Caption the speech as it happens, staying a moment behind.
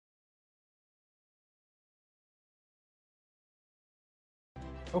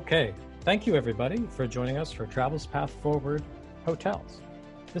Okay, thank you everybody for joining us for Travel's Path Forward Hotels.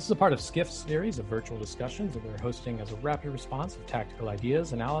 This is a part of Skift's series of virtual discussions that we're hosting as a rapid response of tactical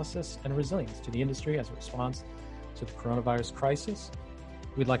ideas, analysis, and resilience to the industry as a response to the coronavirus crisis.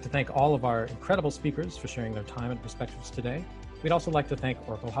 We'd like to thank all of our incredible speakers for sharing their time and perspectives today. We'd also like to thank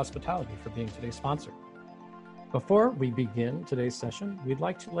Oracle Hospitality for being today's sponsor. Before we begin today's session, we'd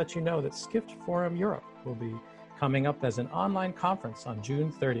like to let you know that Skift Forum Europe will be coming up as an online conference on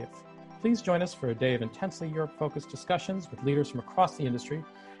June 30th. Please join us for a day of intensely Europe-focused discussions with leaders from across the industry.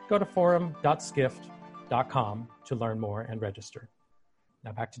 Go to forum.skift.com to learn more and register.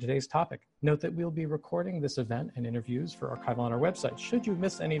 Now back to today's topic. Note that we'll be recording this event and interviews for archival on our website should you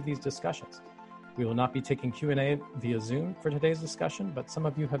miss any of these discussions. We will not be taking Q&A via Zoom for today's discussion, but some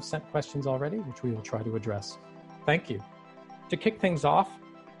of you have sent questions already, which we will try to address. Thank you. To kick things off,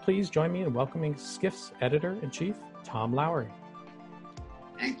 please join me in welcoming Skift's Editor-in-Chief, Tom Lowry.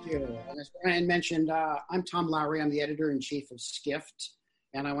 Thank you. As Brian mentioned, I'm Tom Lowry. I'm the Editor-in-Chief of Skift,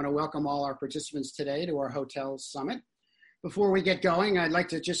 and I want to welcome all our participants today to our Hotel Summit. Before we get going, I'd like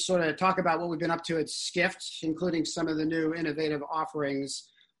to just sort of talk about what we've been up to at Skift, including some of the new innovative offerings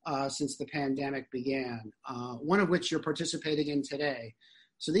since the pandemic began, one of which you're participating in today.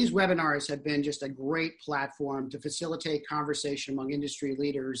 So these webinars have been just a great platform to facilitate conversation among industry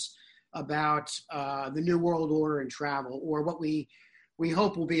leaders about the new world order in travel, or what we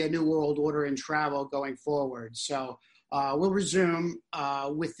hope will be a new world order in travel going forward. So we'll resume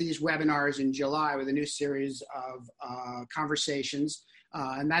with these webinars in July with a new series of conversations.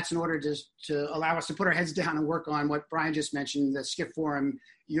 And that's in order to allow us to put our heads down and work on what Brian just mentioned, the Skift Forum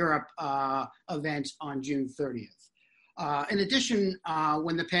Europe event on June 30th. In addition,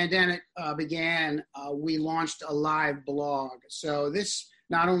 when the pandemic began, we launched a live blog. So this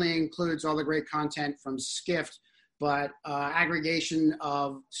not only includes all the great content from Skift, but aggregation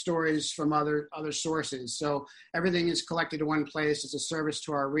of stories from other sources. So everything is collected in one place. It's a service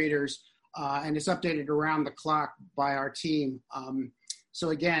to our readers, and it's updated around the clock by our team.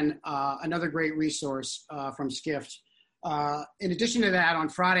 So again, another great resource from Skift. In addition to that, on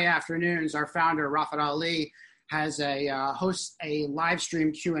Friday afternoons, our founder, Rafat Ali, has hosts a live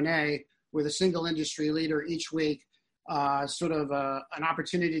stream Q&A with a single industry leader each week, sort of an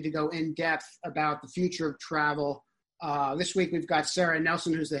opportunity to go in depth about the future of travel. This week we've got Sarah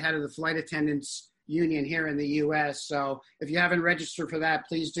Nelson, who's the head of the Flight Attendants Union here in the US. So if you haven't registered for that,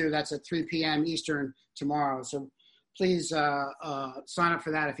 please do. That's at 3 p.m. Eastern tomorrow. So please sign up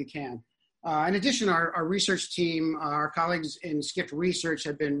for that if you can. In addition, our research team, our colleagues in Skift Research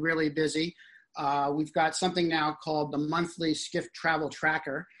have been really busy. We've got something now called the monthly Skift Travel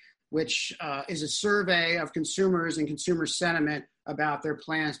Tracker, which is a survey of consumers and consumer sentiment about their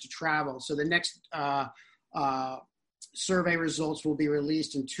plans to travel. So the next survey results will be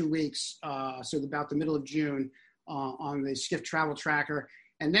released in 2 weeks, so about the middle of June on the Skift Travel Tracker.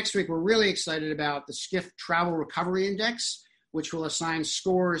 And next week, we're really excited about the Skift Travel Recovery Index, which will assign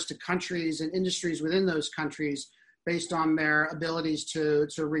scores to countries and industries within those countries based on their abilities to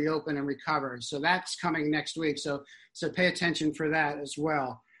reopen and recover. So that's coming next week. So pay attention for that as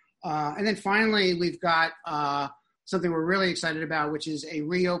well. And then finally, we've got something we're really excited about, which is a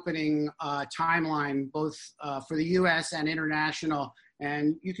reopening timeline, both for the US and international.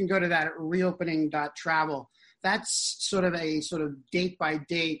 And you can go to that at reopening.travel. That's sort of a date by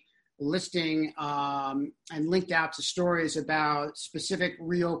date listing and linked out to stories about specific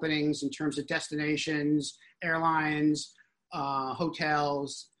reopenings in terms of destinations, airlines,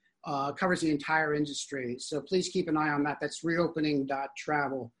 hotels, covers the entire industry. So please keep an eye on that. That's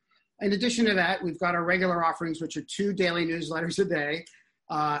reopening.travel. In addition to that, we've got our regular offerings, which are 2 daily newsletters a day,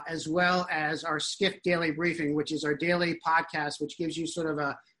 as well as our Skift Daily Briefing, which is our daily podcast, which gives you sort of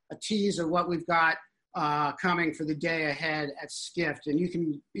a tease of what we've got coming for the day ahead at Skift. And you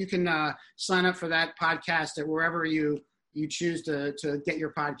can sign up for that podcast at wherever you choose to get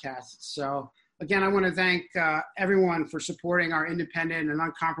your podcasts. So again, I want to thank everyone for supporting our independent and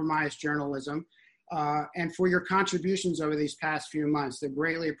uncompromised journalism and for your contributions over these past few months. They're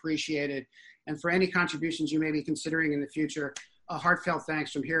greatly appreciated. And for any contributions you may be considering in the future, a heartfelt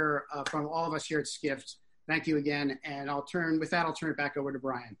thanks from all of us here at Skift. Thank you again. And I'll turn it back over to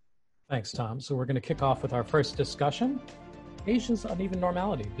Brian. Thanks, Tom. So we're going to kick off with our first discussion, Asia's uneven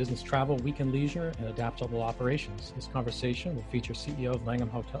normality, business travel, weekend leisure, and adaptable operations. This conversation will feature CEO of Langham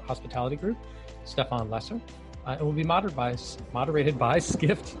Hospitality Group, Stefan Lesser, and will be moderated by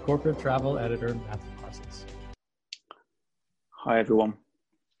Skift corporate travel editor Matthew Parsons. Hi, everyone.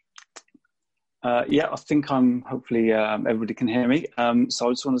 I think hopefully everybody can hear me. So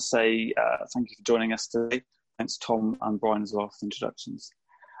I just want to say thank you for joining us today. Thanks Tom and Brian as well for the introductions.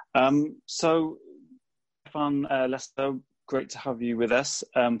 So, Stefan Lester, great to have you with us.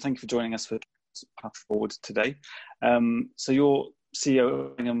 Thank you for joining us for Path Forward today. So you're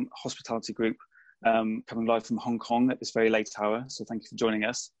CEO of Bingham Hospitality Group, coming live from Hong Kong at this very late hour. So thank you for joining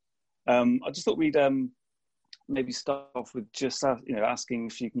us. I just thought we'd maybe start off with just asking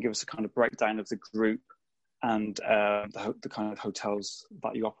if you can give us a kind of breakdown of the group and the kind of hotels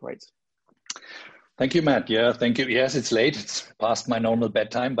that you operate. Thank you, Matt. Yeah, thank you. Yes, it's late. It's past my normal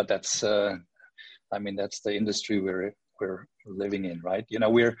bedtime, but that's that's the industry we're living in, right?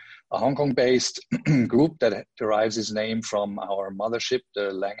 We're a Hong Kong-based group that derives its name from our mothership,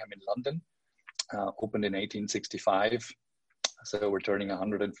 the Langham in London, opened in 1865. So we're turning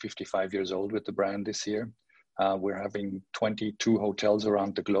 155 years old with the brand this year. We're having 22 hotels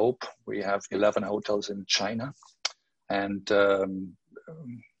around the globe. We have 11 hotels in China and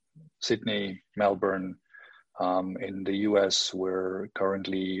Sydney, Melbourne. In the US, we're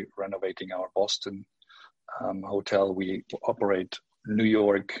currently renovating our Boston hotel. We operate New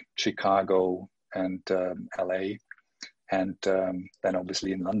York, Chicago, and LA, and then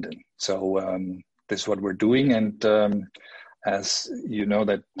obviously in London. So this is what we're doing. And as you know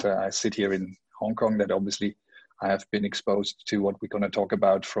that I sit here in Hong Kong, that obviously I have been exposed to what we're going to talk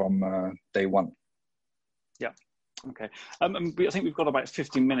about from day one. Yeah. Okay. I think we've got about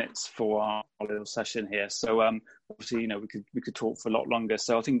 15 minutes for our little session here. So obviously, we could talk for a lot longer.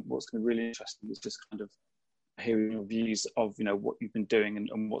 So I think what's going to be really interesting is just kind of hearing your views of what you've been doing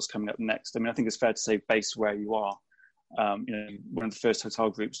and what's coming up next. I mean, I think it's fair to say, based where you are, one of the first hotel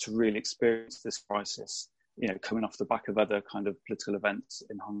groups to really experience this crisis. Coming off the back of other kind of political events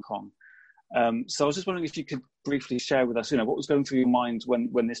in Hong Kong. So I was just wondering if you could briefly share with us, what was going through your mind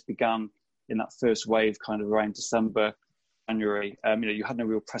when this began in that first wave, kind of around December, January. You had no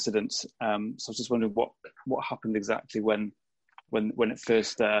real precedent. So I was just wondering what happened exactly when it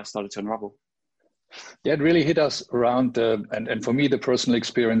first started to unravel. Yeah, it really hit us around, and for me, the personal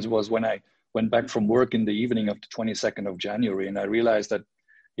experience was when I went back from work in the evening of the 22nd of January, and I realized that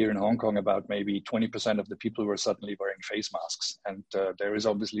here in Hong Kong, about maybe 20% of the people were suddenly wearing face masks. And there is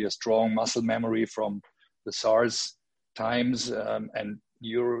obviously a strong muscle memory from the SARS times. And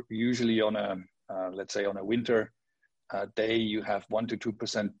you're usually on let's say on a winter day, you have 1 to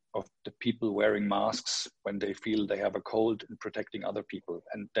 2% of the people wearing masks when they feel they have a cold and protecting other people.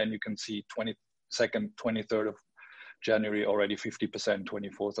 And then you can see 22nd, 23rd of January, already 50%,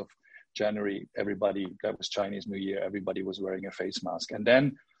 24th of January, everybody, that was Chinese New Year, everybody was wearing a face mask. And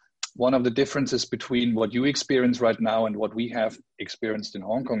then one of the differences between what you experience right now and what we have experienced in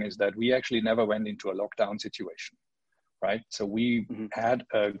Hong Kong is that we actually never went into a lockdown situation, right? So we had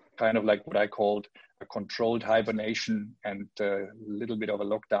a kind of like what I called a controlled hibernation and a little bit of a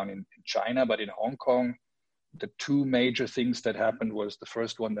lockdown in China. But in Hong Kong, the two major things that happened was the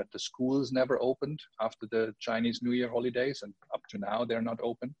first one, that the schools never opened after the Chinese New Year holidays, and up to now they're not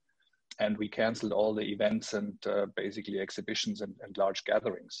open. And we canceled all the events and basically exhibitions and large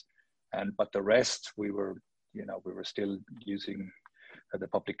gatherings. But the rest, we were still using the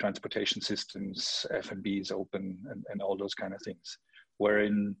public transportation systems, F&Bs open, and all those kind of things. Where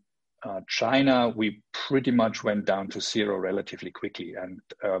in China, we pretty much went down to zero relatively quickly, and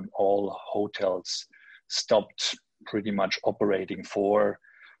all hotels stopped pretty much operating for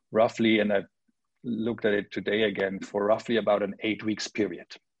roughly, and I looked at it today again, for roughly about an 8 weeks period.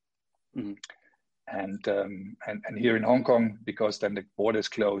 Mm-hmm. And here in Hong Kong, because then the borders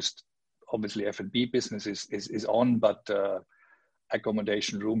closed, obviously F&B business is on, but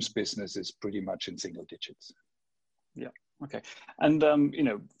accommodation rooms business is pretty much in single digits. Yeah. Okay. And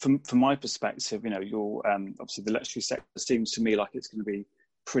from my perspective, you're obviously the luxury sector seems to me like it's going to be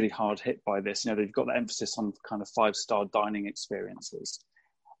pretty hard hit by this. They've got the emphasis on kind of 5-star dining experiences.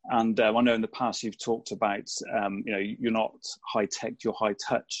 And I know in the past you've talked about, you're not high tech, you're high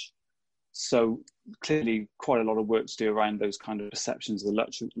touch. So clearly quite a lot of work to do around those kind of perceptions of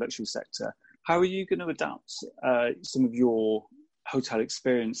the luxury sector. How are you going to adapt some of your hotel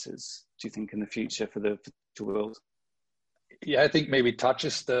experiences, do you think, in the future for the world? Yeah, I think maybe touch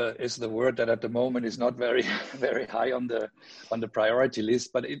is the word that at the moment is not very, very high on the priority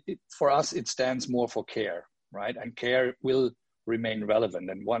list, but it for us, it stands more for care, right? And care will remain relevant.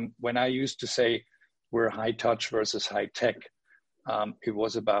 And when I used to say we're high touch versus high tech, it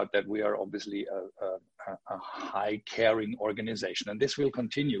was about that we are obviously a high caring organization, and this will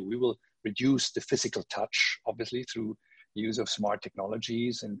continue. We will reduce the physical touch, obviously, through use of smart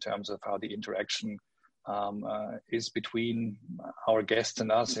technologies in terms of how the interaction is between our guests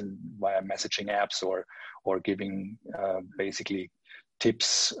and us, and via messaging apps or giving basically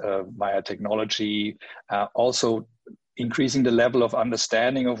tips via technology. Also, increasing the level of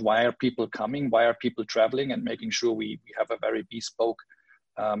understanding of why are people coming, why are people traveling, and making sure we have a very bespoke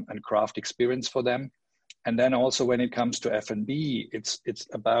and craft experience for them. And then also when it comes to F&B, it's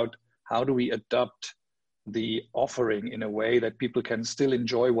about how do we adopt the offering in a way that people can still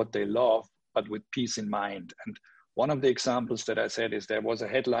enjoy what they love, but with peace in mind. And one of the examples that I said is there was a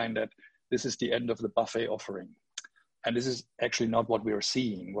headline that this is the end of the buffet offering. And this is actually not what we're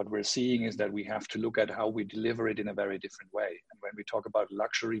seeing. What we're seeing is that we have to look at how we deliver it in a very different way. And when we talk about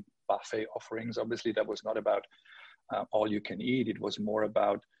luxury buffet offerings, obviously that was not about all you can eat. It was more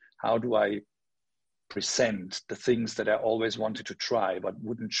about how do I present the things that I always wanted to try, but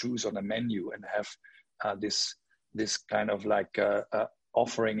wouldn't choose on a menu, and have this kind of like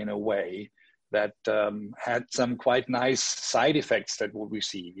offering in a way that had some quite nice side effects that what we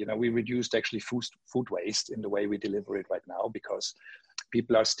see. You know, we reduced actually food waste in the way we deliver it right now, because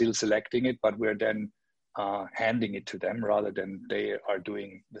people are still selecting it, but we're then handing it to them rather than they are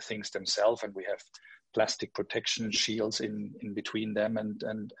doing the things themselves. And we have plastic protection shields in between them and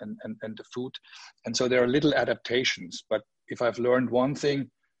the food. And so there are little adaptations. But if I've learned one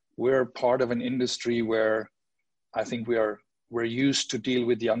thing, we're part of an industry where I think we're used to deal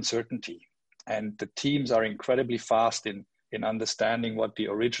with the uncertainty. And the teams are incredibly fast in understanding what the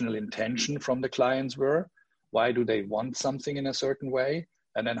original intention from the clients were. Why do they want something in a certain way?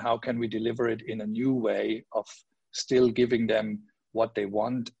 And then how can we deliver it in a new way of still giving them what they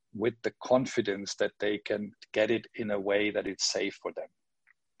want with the confidence that they can get it in a way that it's safe for them.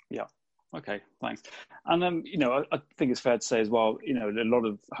 Yeah. Okay, thanks. And you know, I think it's fair to say as well, you know, a lot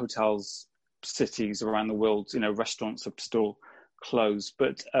of hotels, cities around the world, you know, restaurants are still closed.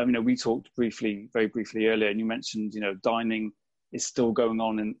 But you know, we talked very briefly earlier, and you mentioned, you know, dining is still going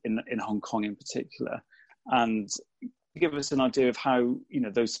on in Hong Kong in particular. And give us an idea of how, you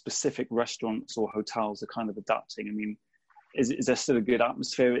know, those specific restaurants or hotels are kind of adapting. I mean, is there still a good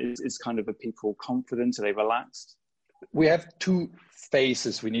atmosphere? Is kind of the people confident? Are they relaxed? We have two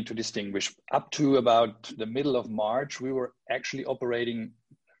phases we need to distinguish. Up to about the middle of March, we were actually operating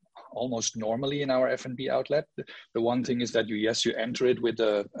almost normally in our F&B outlet. The one thing is that you enter it with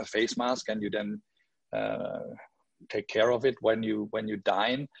a face mask, and you then take care of it when you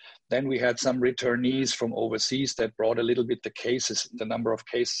dine. Then we had some returnees from overseas that brought a little bit the number of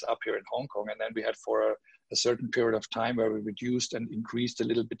cases up here in Hong Kong. And then we had for a certain period of time where we reduced and increased a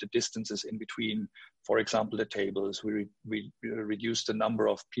little bit the distances in between, for example, the tables. We reduced the number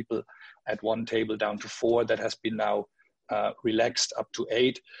of people at one table down to 4. That has been now relaxed up to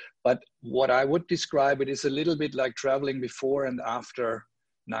 8. But what I would describe it is a little bit like traveling before and after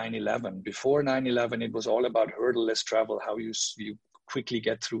 9/11. Before 9/11, it was all about hurdle-less travel, how you quickly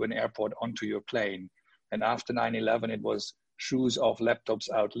get through an airport onto your plane. And after 9/11, it was shoes off, laptops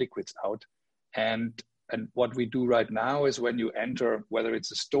out, liquids out. And what we do right now is when you enter, whether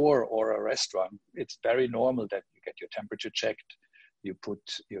it's a store or a restaurant, it's very normal that you get your temperature checked, you put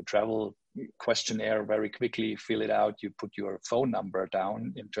your travel questionnaire very quickly, fill it out, you put your phone number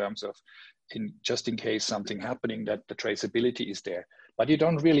down in terms of, just in case something happening, that the traceability is there. But you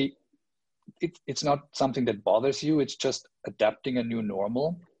don't really, it's not something that bothers you, it's just adapting a new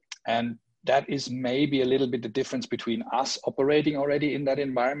normal. And that is maybe a little bit the difference between us operating already in that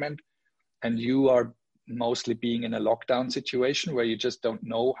environment and you are mostly being in a lockdown situation where you just don't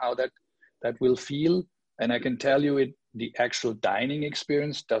know how that will feel. And I can tell you the actual dining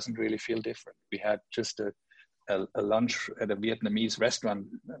experience doesn't really feel different. We had just a lunch at a Vietnamese restaurant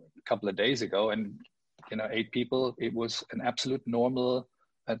a couple of days ago, and 8 people, it was an absolute normal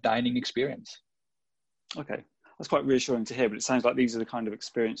dining experience. Okay, that's quite reassuring to hear, but it sounds like these are the kind of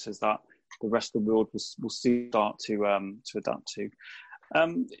experiences that the rest of the world will start to adapt to.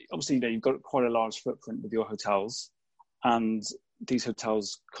 Obviously, you've got quite a large footprint with your hotels, and these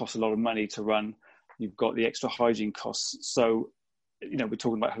hotels cost a lot of money to run. You've got the extra hygiene costs. So, we're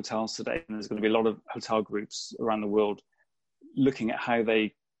talking about hotels today, and there's going to be a lot of hotel groups around the world looking at how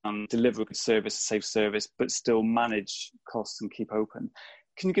they deliver a good service, a safe service, but still manage costs and keep open.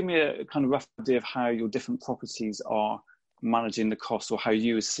 Can you give me a kind of rough idea of how your different properties are managing the costs, or how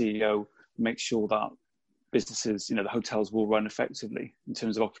you as CEO make sure that businesses, the hotels will run effectively in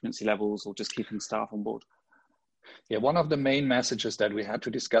terms of occupancy levels or just keeping staff on board? Yeah, one of the main messages that we had to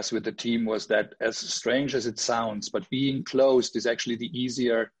discuss with the team was that, as strange as it sounds, but being closed is actually the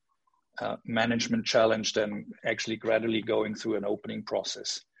easier management challenge than actually gradually going through an opening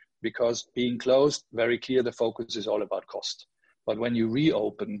process. Because being closed, very clear, the focus is all about cost. But when you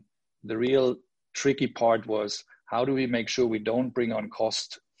reopen, the real tricky part was, how do we make sure we don't bring on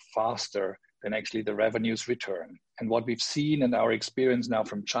cost faster than actually the revenues return? And what we've seen in our experience now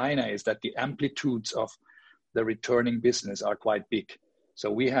from China is that the amplitudes of the returning business are quite big. So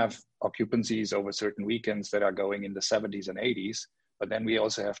we have occupancies over certain weekends that are going in the 70s and 80s, but then we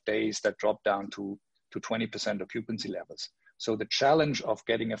also have days that drop down to 20% occupancy levels. So the challenge of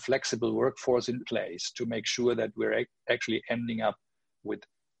getting a flexible workforce in place to make sure that we're actually ending up with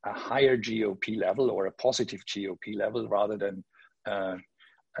a higher GOP level or a positive GOP level rather than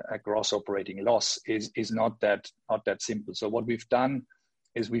a gross operating loss is not that simple. So what we've done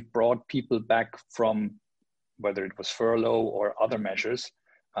is we've brought people back from, whether it was furlough or other measures,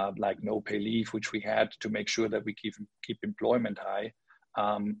 like no pay leave, which we had to make sure that we keep employment high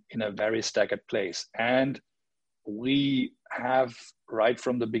in a very staggered place. And we have, right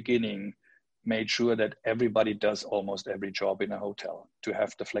from the beginning, made sure that everybody does almost every job in a hotel to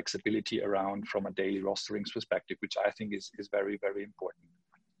have the flexibility around from a daily rosterings perspective, which I think is very, very important.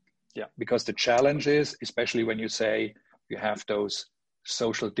 Yeah, because the challenge is, especially when you say you have those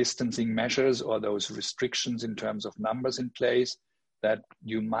social distancing measures or those restrictions in terms of numbers in place, that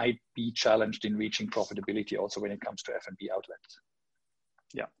you might be challenged in reaching profitability also when it comes to F&B outlets.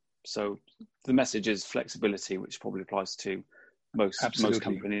 Yeah, so the message is flexibility, which probably applies to most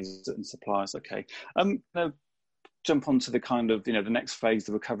companies and suppliers. Okay, now jump on to the kind of, the next phase,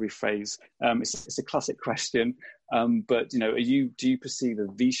 the recovery phase. It's a classic question, but do you perceive a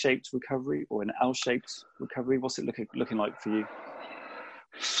V-shaped recovery or an L-shaped recovery? What's it looking like for you?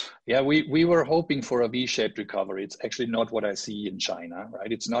 Yeah, we were hoping for a V-shaped recovery. It's actually not what I see in China,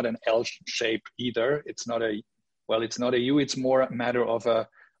 right? It's not an L shape either. It's not a U. It's more a matter of a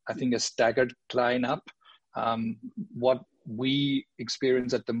staggered climb up. What we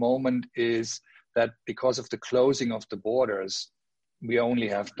experience at the moment is that because of the closing of the borders, we only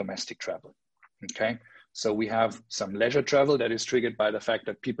have domestic travel. Okay, so we have some leisure travel that is triggered by the fact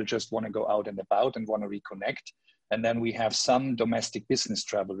that people just want to go out and about and want to reconnect. And then we have some domestic business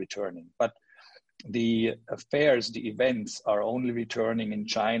travel returning. But the affairs, the events are only returning in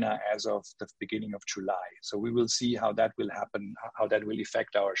China as of the beginning of July. So we will see how that will happen, how that will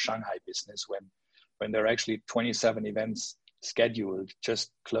affect our Shanghai business when there are actually 27 events scheduled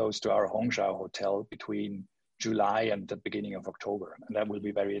just close to our Hongqiao hotel between July and the beginning of October. And that will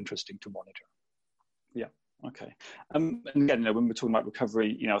be very interesting to monitor. Yeah. Okay. And again, when we're talking about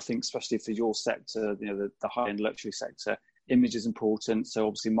recovery, I think especially for your sector, the high-end luxury sector, image is important. So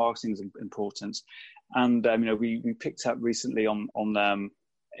obviously marketing is important. And, we picked up recently on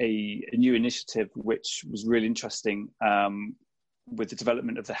a new initiative, which was really interesting with the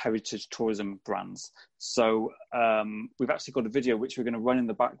development of the heritage tourism brands. So we've actually got a video which we're going to run in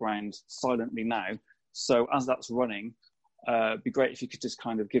the background silently now. So as that's running, it'd be great if you could just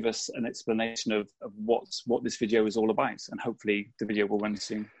kind of give us an explanation of what this video is all about, and hopefully the video will run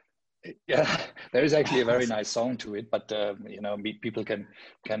soon. Yeah, there is actually a very nice song to it, but people can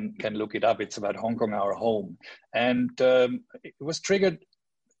look it up. It's about Hong Kong, our home, and it was triggered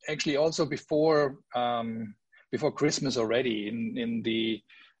actually also before Christmas already in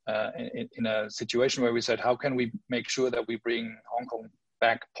a situation where we said, how can we make sure that we bring Hong Kong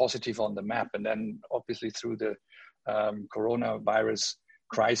back positive on the map? And then obviously through the coronavirus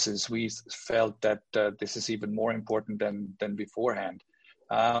crisis, we felt that this is even more important than beforehand.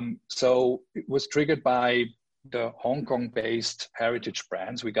 So it was triggered by the Hong Kong-based heritage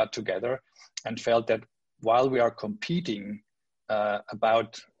brands. We got together and felt that while we are competing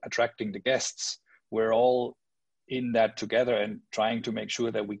about attracting the guests, we're all in that together and trying to make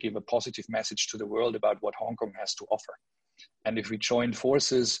sure that we give a positive message to the world about what Hong Kong has to offer. And if we join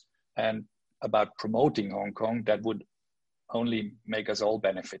forces and about promoting Hong Kong, that would only make us all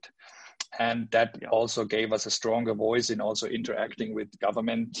benefit. And that also gave us a stronger voice in also interacting with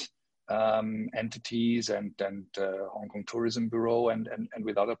government entities and Hong Kong Tourism Bureau and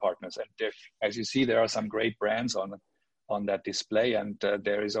with other partners. And there, as you see, there are some great brands on that display. And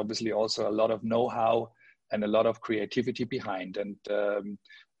there is obviously also a lot of know-how and a lot of creativity behind. And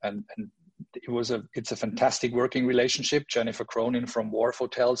it's a fantastic working relationship. Jennifer Cronin from Wharf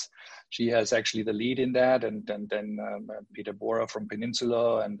Hotels, she has actually the lead in that, and then Peter Bora from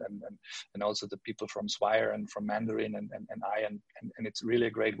Peninsula, and also the people from Swire and from Mandarin and it's really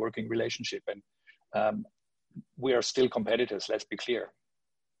a great working relationship. And we are still competitors. Let's be clear.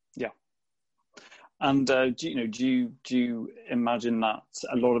 Yeah. And do you imagine that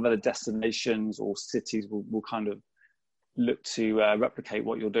a lot of other destinations or cities will kind of look to replicate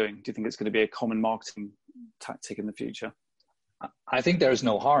what you're doing? Do you think it's going to be a common marketing tactic in the future? I think there is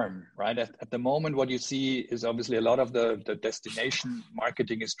no harm, right? At the moment, what you see is obviously a lot of the destination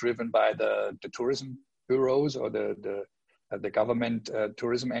marketing is driven by the tourism bureaus or the government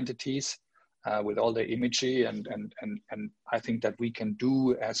tourism entities with all the imagery, and I think that we can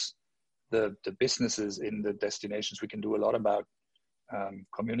do as the businesses in the destinations, we can do a lot about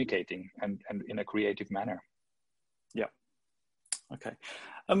communicating and in a creative manner. Yeah. Okay.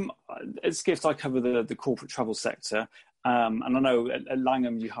 At Skift, I cover the corporate travel sector. And I know at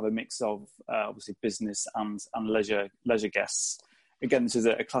Langham you have a mix of obviously business and leisure guests. Again, this is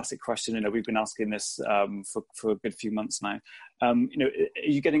a classic question. You know, we've been asking this for a good few months now. You know, are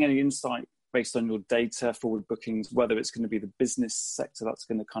you getting any insight based on your data, forward bookings, whether it's going to be the business sector that's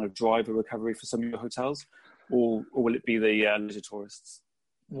going to kind of drive a recovery for some of your hotels, or will it be the leisure tourists?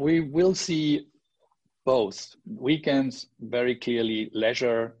 We will see both. Weekends, very clearly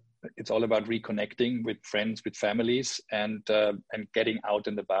leisure. It's all about reconnecting with friends, with families, and getting out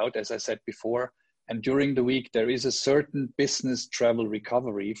and about, as I said before. And during the week, there is a certain business travel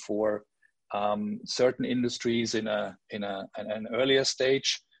recovery for certain industries in an earlier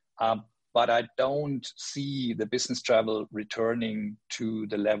stage. But I don't see the business travel returning to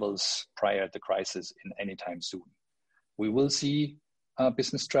the levels prior to the crisis in any time soon. We will see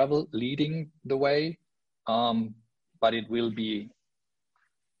business travel leading the way, but it will be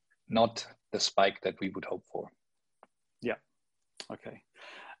not the spike that we would hope for. Yeah. Okay.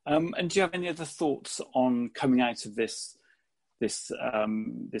 And do you have any other thoughts on coming out of this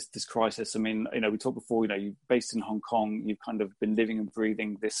crisis? I mean, you know, we talked before, you know, you're based in Hong Kong, you've kind of been living and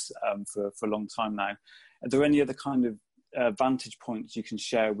breathing this for a long time now. Are there any other kind of vantage points you can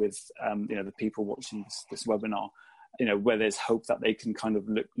share with, you know, the people watching this webinar, you know, where there's hope that they can kind of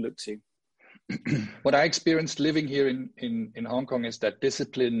look to? What I experienced living here in Hong Kong is that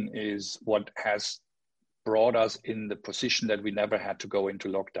discipline is what has brought us in the position that we never had to go into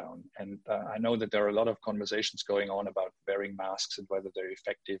lockdown. And I know that there are a lot of conversations going on about wearing masks and whether they're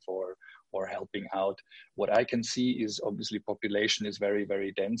effective or helping out. What I can see is obviously population is very,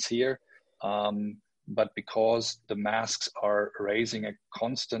 very dense here. But because the masks are raising a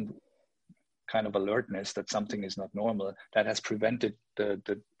constant kind of alertness that something is not normal, that has prevented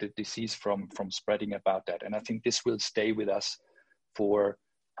the disease from spreading about that. And I think this will stay with us for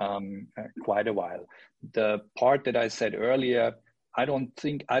quite a while. The part that I said earlier, I don't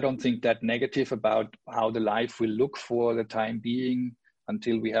think that negative about how the life will look for the time being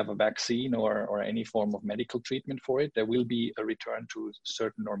until we have a vaccine or any form of medical treatment for it. There will be a return to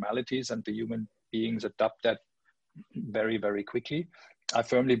certain normalities, and the human beings adapt that very, very quickly. I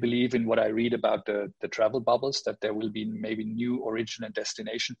firmly believe in what I read about the travel bubbles, that there will be maybe new origin and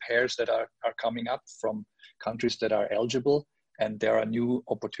destination pairs that are coming up from countries that are eligible, and there are new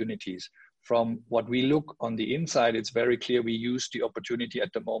opportunities. From what we look on the inside, it's very clear we use the opportunity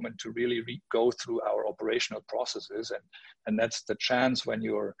at the moment to really go through our operational processes, and that's the chance when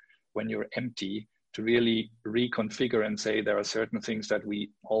you're empty to really reconfigure and say there are certain things that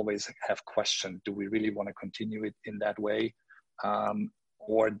we always have questioned. Do we really want to continue it in that way?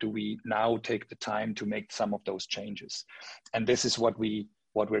 Or do we now take the time to make some of those changes? And this is what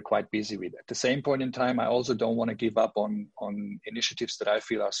we're quite busy with. At the same point in time, I also don't want to give up on initiatives that I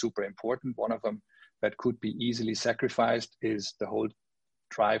feel are super important. One of them that could be easily sacrificed is the whole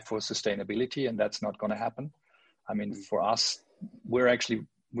drive for sustainability, and that's not going to happen. I mean, for us, we're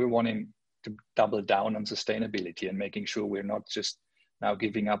wanting to double down on sustainability and making sure we're not just now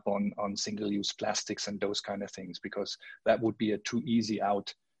giving up on single-use plastics and those kind of things, because that would be a too easy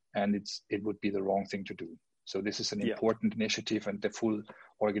out, and it would be the wrong thing to do. So this is an important initiative, and the full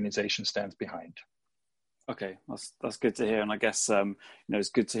organization stands behind. Okay, that's good to hear, and I guess you know, it's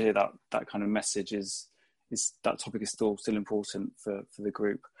good to hear that kind of message is that topic is still important for the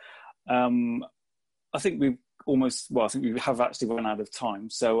group. I think we have actually run out of time.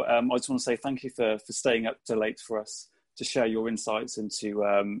 So I just want to say thank you for staying up so late for us to share your insights into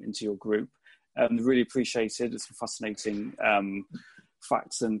your group. Really appreciate it. It's fascinating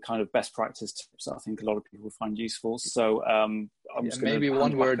facts and kind of best practice tips that I think a lot of people will find useful. So I'm just going to maybe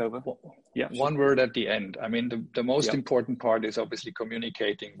one word over. Yeah, one word at the end. I mean, the most important part is obviously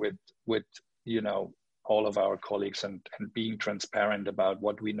communicating with you know, all of our colleagues and being transparent about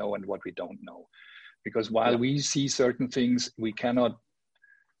what we know and what we don't know. Because while we see certain things, we cannot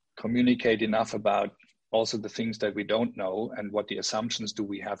communicate enough about also the things that we don't know, and what the assumptions do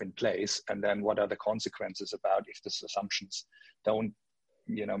we have in place, and then what are the consequences about if these assumptions don't,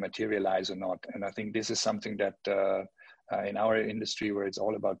 you know, materialize or not. And I think this is something that in our industry, where it's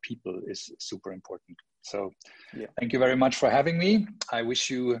all about people, is super important. So thank you very much for having me. I wish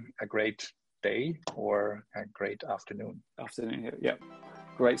you a great day or a great afternoon. Yeah.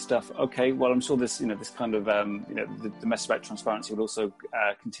 Great stuff. Okay, well, I'm sure this kind of, the message about transparency will also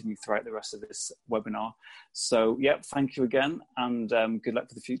continue throughout the rest of this webinar. So, thank you again, and good luck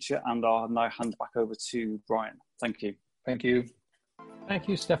for the future. And I'll now hand back over to Brian. Thank you. Thank you. Thank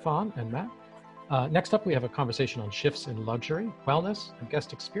you, Stefan and Matt. Next up, we have a conversation on shifts in luxury, wellness, and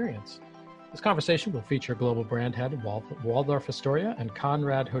guest experience. This conversation will feature global brand head of Waldorf Astoria and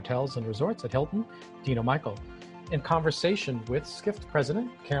Conrad Hotels and Resorts at Hilton, Dino Michael, in conversation with Skift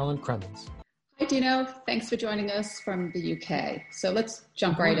President Carolyn Cremens. Hi, Dino. Thanks for joining us from the UK. So let's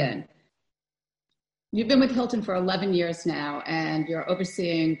jump right in. You've been with Hilton for 11 years now, and you're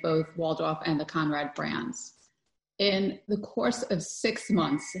overseeing both Waldorf and the Conrad brands. In the course of 6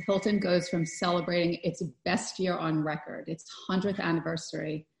 months, Hilton goes from celebrating its best year on record, its 100th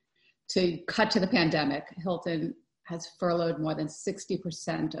anniversary, to cut to the pandemic. Hilton has furloughed more than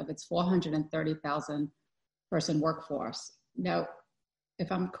 60% of its 430,000 person workforce. Now,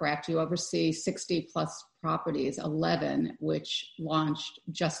 if I'm correct, you oversee 60 plus properties, 11 which launched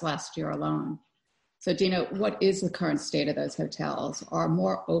just last year alone. So Dino, what is the current state of those hotels? Are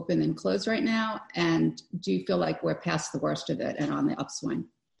more open than closed right now? And do you feel like we're past the worst of it and on the upswing?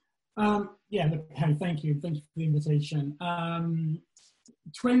 Thank you. Thank you for the invitation.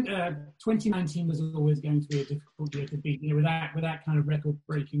 2019 was always going to be a difficult year to beat, with that kind of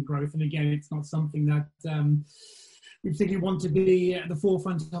record-breaking growth. And again, it's not something that we particularly want to be at the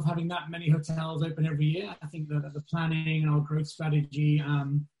forefront of having that many hotels open every year. I think that the planning and our growth strategy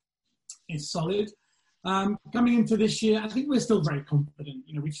is solid. Coming into this year, I think we're still very confident.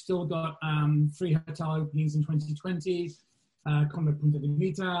 We've still got 3 hotel openings in 2020, Conrad Punta de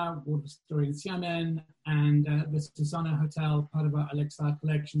Vita, Waldorf Astoria in Xiamen, and the Susana Hotel, part of our Alexa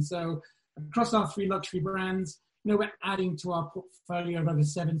collection. So across our 3 luxury brands, we're adding to our portfolio of over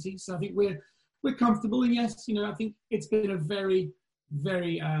 70. So I think we're comfortable. And yes, I think it's been a very,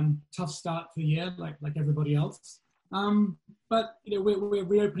 very tough start to the year, like everybody else. But we're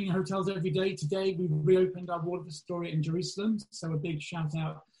reopening hotels every day. Today we reopened our Waldorf Astoria in Jerusalem, so a big shout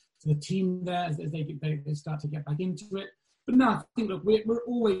out to the team there as they start to get back into it. But no, I think we're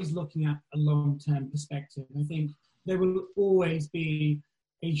always looking at a long-term perspective. I think there will always be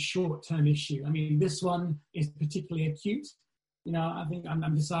a short-term issue. I mean, this one is particularly acute. I think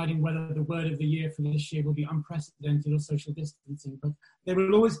I'm deciding whether the word of the year for this year will be unprecedented or social distancing. But there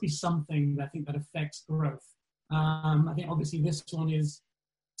will always be something that I think that affects growth. I think obviously this one is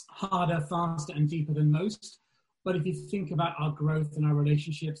harder, faster, and deeper than most. But if you think about our growth and our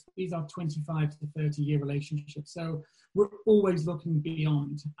relationships, these are 25 to 30-year relationships. So we're always looking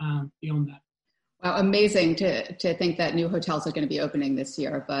beyond that. Wow, amazing to think that new hotels are going to be opening this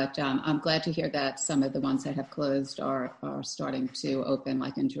year. But I'm glad to hear that some of the ones that have closed are starting to open,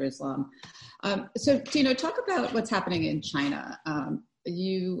 like in Jerusalem. So, Dino, talk about what's happening in China.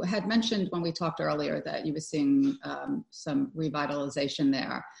 You had mentioned when we talked earlier that you were seeing some revitalization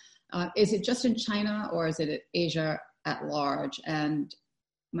there. Is it just in China or is it Asia at large? And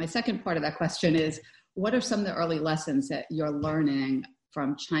my second part of that question is, what are some of the early lessons that you're learning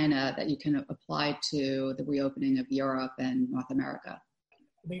from China that you can apply to the reopening of Europe and North America?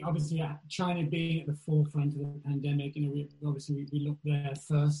 I think obviously China being at the forefront of the pandemic, we looked there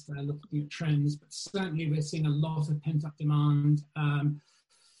first, looking at trends, but certainly we're seeing a lot of pent-up demand.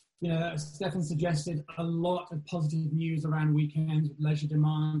 As Stefan suggested, a lot of positive news around weekends with leisure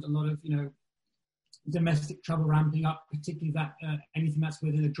demand, a lot of, domestic travel ramping up, particularly that anything that's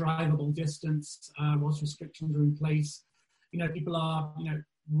within a drivable distance whilst restrictions are in place. People are,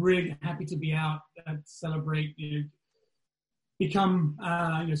 really happy to be out, celebrate, become,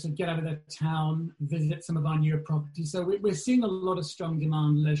 sort of get out of their town, visit some of our newer properties. So we're seeing a lot of strong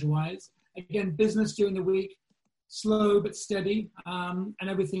demand leisure-wise. Again, business during the week, slow but steady, and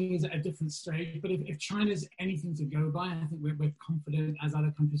everything is at a different stage. But if China's anything to go by, I think we're confident as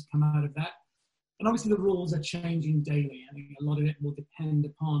other countries come out of that. And obviously the rules are changing daily. I think a lot of it will depend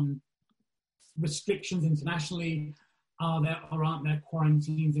upon restrictions internationally. Are there or aren't there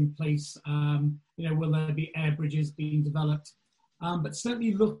quarantines in place? Will there be air bridges being developed? But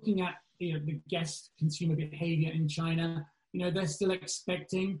certainly looking at the guest consumer behavior in China, they're still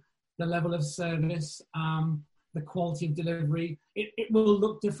expecting the level of service, the quality of delivery. It will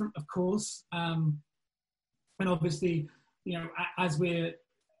look different, of course. And obviously, as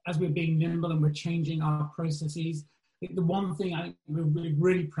we're being nimble and we're changing our processes, the one thing I think we're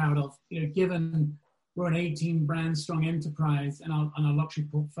really proud of, given we're an 18 brand strong enterprise and our luxury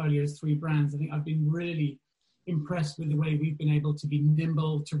portfolio is 3 brands, I think I've been really impressed with the way we've been able to be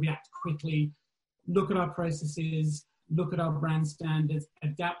nimble, to react quickly, look at our processes, look at our brand standards,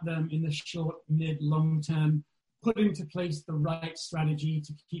 adapt them in the short, mid, long term, put into place the right strategy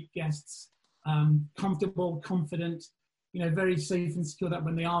to keep guests comfortable, confident, very safe and secure, that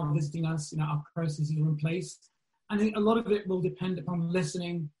when they are visiting us, our processes are in place. I think a lot of it will depend upon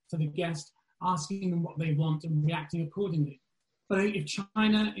listening to the guest, asking them what they want and reacting accordingly. But I think if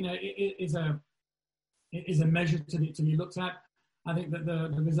China, is a measure to be looked at, I think that the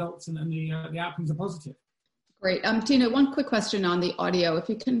results and the outcomes are positive. Great. Tina, one quick question on the audio. If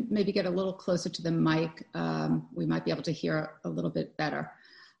you can maybe get a little closer to the mic, we might be able to hear a little bit better.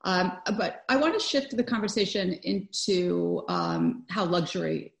 But I want to shift the conversation into how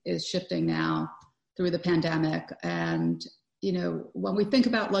luxury is shifting now through the pandemic. And, when we think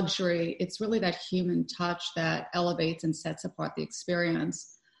about luxury, it's really that human touch that elevates and sets apart the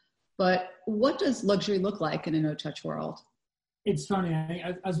experience. But what does luxury look like in a no-touch world? It's funny,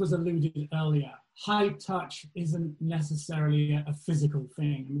 as was alluded earlier, high touch isn't necessarily a physical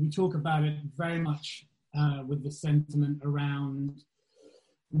thing. I mean, we talk about it very much with the sentiment around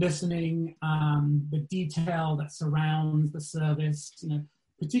listening, the detail that surrounds the service.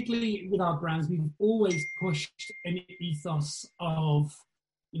 Particularly with our brands, we've always pushed an ethos of,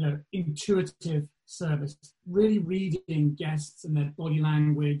 intuitive service, really reading guests and their body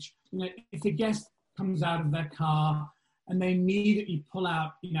language. If a guest comes out of their car and they immediately pull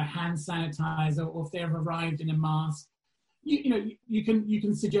out, hand sanitizer, or if they've arrived in a mask, you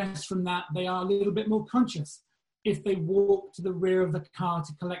can suggest from that they are a little bit more conscious. If they walk to the rear of the car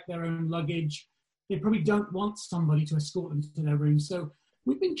to collect their own luggage, they probably don't want somebody to escort them to their room. So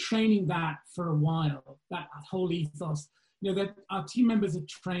we've been training that for a while, that whole ethos. That our team members are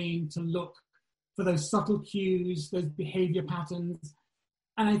trained to look for those subtle cues, those behavior patterns.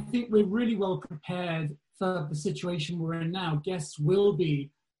 And I think we're really well prepared for the situation we're in now. Guests will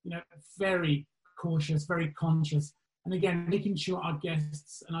be, very cautious, very conscious. And again, making sure our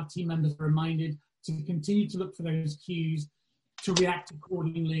guests and our team members are reminded to continue to look for those cues, to react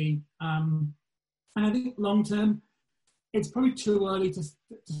accordingly. And I think long term, it's probably too early to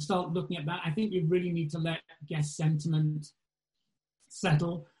start looking at that. I think we really need to let guest sentiment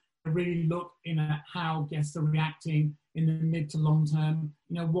settle, and really look at how guests are reacting in the mid to long term.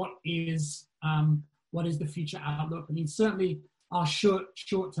 What is the future outlook? I mean, certainly our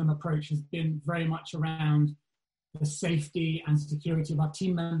short-term approach has been very much around the safety and security of our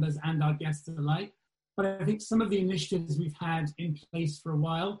team members and our guests alike. But I think some of the initiatives we've had in place for a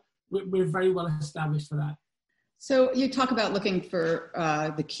while, we're very well established for that. So you talk about looking for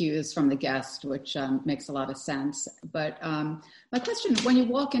the cues from the guest, which makes a lot of sense. But my question, when you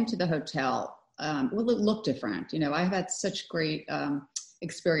walk into the hotel, will it look different? I've had such great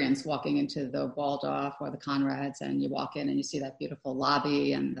experience walking into the Waldorf or the Conrads, and you walk in and you see that beautiful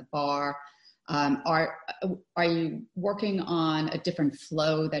lobby and the bar. Are you working on a different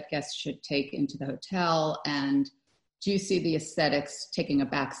flow that guests should take into the hotel? And do you see the aesthetics taking a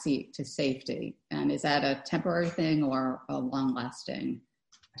backseat to safety? And is that a temporary thing or a long-lasting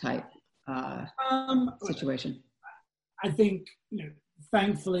type situation? I think,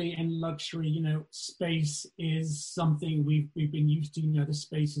 thankfully in luxury, space is something we've been used to. The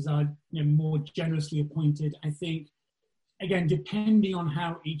spaces are more generously appointed. I think, again, depending on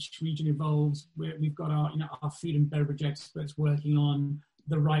how each region evolves, we've got our food and beverage experts working on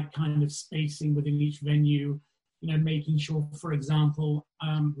the right kind of spacing within each venue. Making sure, for example,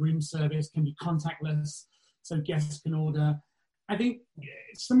 room service can be contactless so guests can order. I think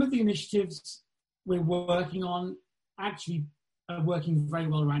some of the initiatives we're working on actually are working very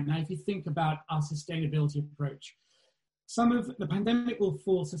well right now. If you think about our sustainability approach, some of the pandemic will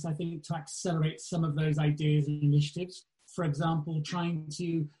force us, I think, to accelerate some of those ideas and initiatives. For example, trying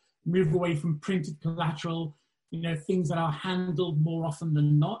to move away from printed collateral, things that are handled more often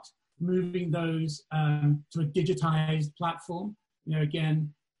than not, moving those to a digitized platform.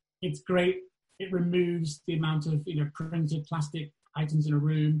 Again, it's great. It removes the amount of printed plastic items in a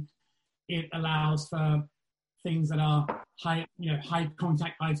room. It allows for things that are high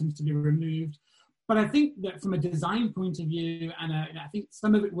contact items to be removed. But I think that from a design point of view, and I think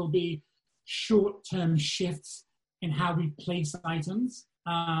some of it will be short-term shifts in how we place items,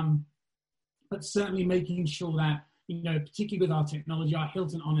 but certainly making sure that particularly with our technology, our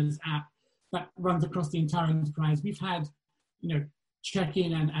Hilton Honors app that runs across the entire enterprise, we've had,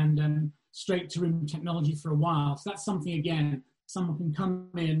 check-in and straight-to-room technology for a while. So that's something, again, someone can come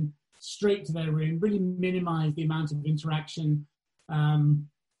in straight to their room, really minimize the amount of interaction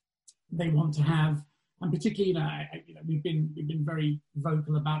they want to have. And particularly, we've been very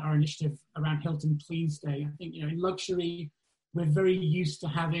vocal about our initiative around Hilton Clean Stay. I think, in luxury, we're very used to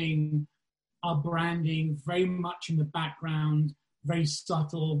having our branding very much in the background, very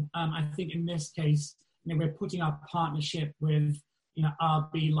subtle. I think in this case, we're putting our partnership with,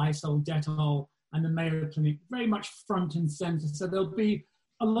 RB, Lysol, Dettol, and the Mayo Clinic very much front and center. So there'll be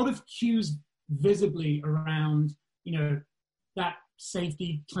a lot of cues visibly around, that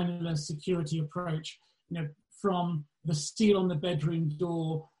safety, cleanliness, security approach, from the seal on the bedroom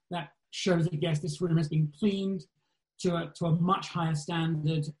door that shows the guest this room has been cleaned to a much higher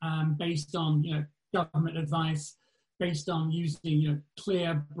standard, based on government advice, based on using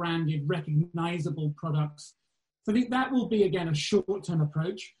clear, branded, recognizable products. So I think that will be, again, a short-term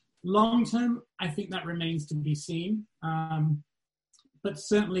approach. Long-term, I think that remains to be seen. But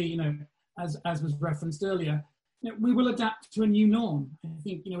certainly, as was referenced earlier, we will adapt to a new norm. I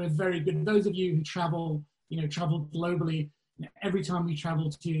think, we're very good. Those of you who travel globally, every time we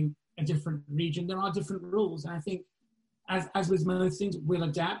travel to a different region, there are different rules. And I think, as with most things, we'll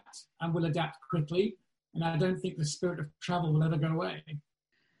adapt, and we'll adapt quickly. And I don't think the spirit of travel will ever go away.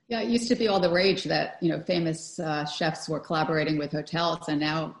 Yeah, it used to be all the rage that, famous chefs were collaborating with hotels, and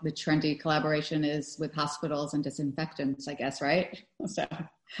now the trendy collaboration is with hospitals and disinfectants, I guess, right? So,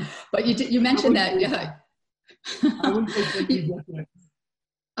 but you mentioned that. Yeah. I wouldn't say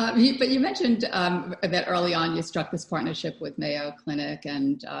but you mentioned that early on you struck this partnership with Mayo Clinic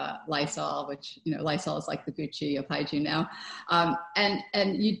and Lysol, which, Lysol is like the Gucci of hygiene now.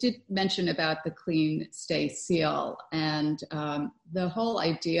 And you did mention about the Clean Stay Seal, and the whole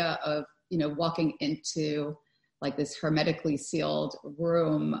idea of, walking into like this hermetically sealed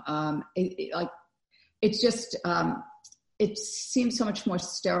room. It seems so much more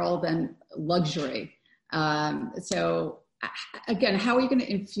sterile than luxury. So again, how are you going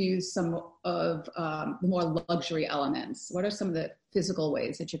to infuse some of the more luxury elements? What are some of the physical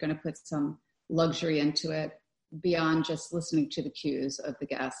ways that you're going to put some luxury into it beyond just listening to the cues of the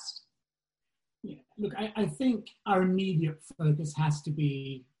guest? Yeah, look, I think our immediate focus has to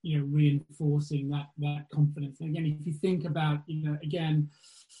be, reinforcing that confidence. And again, if you think about, again,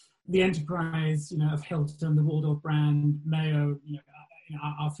 the enterprise, of Hilton, the Waldorf brand, Mayo,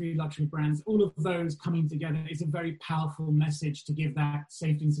 our three luxury brands, all of those coming together is a very powerful message to give that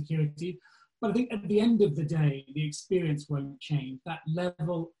safety and security. But I think at the end of the day, the experience won't change. That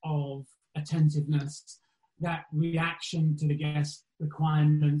level of attentiveness, that reaction to the guest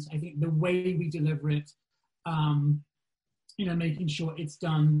requirements, I think the way we deliver it, making sure it's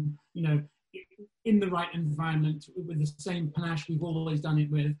done, in the right environment with the same panache we've always done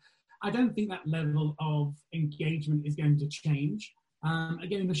it with, I don't think that level of engagement is going to change.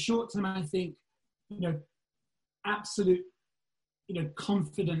 Again, in the short term, I think, absolute,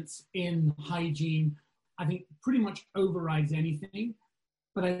 confidence in hygiene, I think pretty much overrides anything.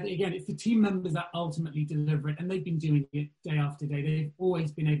 But again, it's the team members that ultimately deliver it, and they've been doing it day after day. They've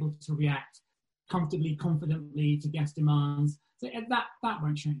always been able to react comfortably, confidently to guest demands. So that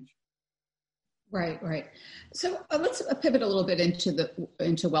won't change. Right. So let's pivot a little bit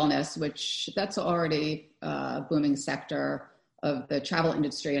into wellness, which that's already a booming sector of the travel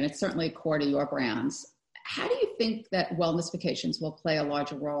industry, and it's certainly core to your brands. How do you think that wellness vacations will play a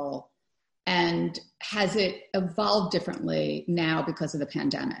larger role? And has it evolved differently now because of the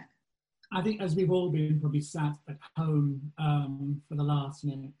pandemic? I think as we've all been probably sat at home for the last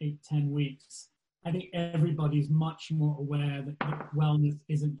 8-10 weeks, I think everybody's much more aware that wellness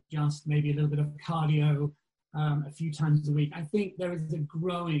isn't just maybe a little bit of cardio a few times a week. I think there is a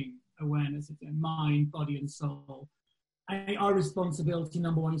growing awareness of their mind, body, and soul. I think our responsibility,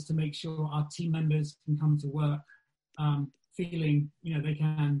 number one, is to make sure our team members can come to work feeling, they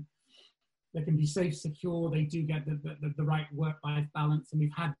can be safe, secure, they do get the right work-life balance, and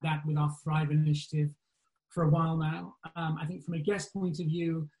we've had that with our Thrive initiative for a while now. I think from a guest point of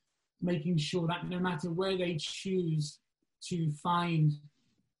view, making sure that no matter where they choose to find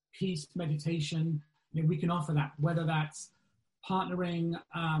peace, meditation, we can offer that, whether that's partnering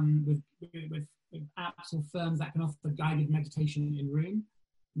with apps or firms that can offer guided meditation in room,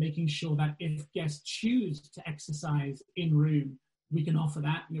 making sure that if guests choose to exercise in room, we can offer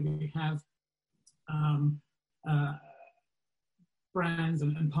that. We have brands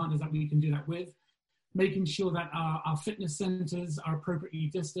and partners that we can do that with, making sure that our fitness centers are appropriately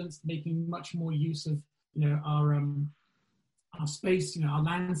distanced, making much more use of our space, our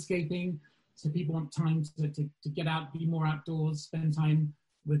landscaping, so people want time to get out, be more outdoors, spend time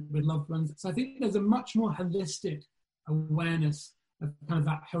with loved ones. So I think there's a much more holistic awareness of kind of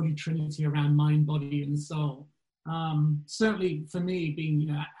that holy trinity around mind, body, and soul. Certainly for me, being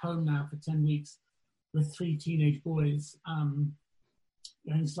at home now for 10 weeks with 3 teenage boys,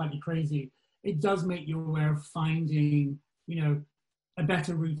 going slightly crazy, it does make you aware of finding, a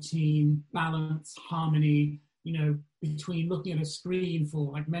better routine, balance, harmony, between looking at a screen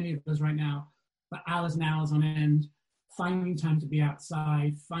for, like many of us right now, for hours and hours on end, finding time to be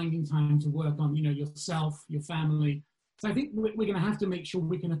outside, finding time to work on, yourself, your family. So I think we're going to have to make sure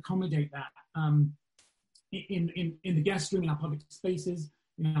we can accommodate that in the guest room, in our public spaces,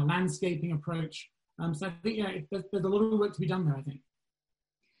 in our landscaping approach, So I think, there's a lot of work to be done there, I think.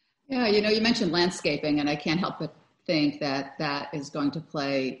 Yeah, you mentioned landscaping, and I can't help but think that that is going to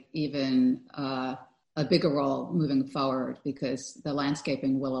play even a bigger role moving forward, because the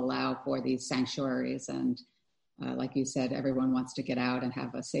landscaping will allow for these sanctuaries. And like you said, everyone wants to get out and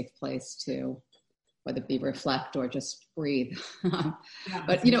have a safe place to, whether it be reflect or just breathe.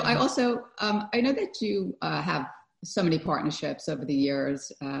 But, I also, I know that you have so many partnerships over the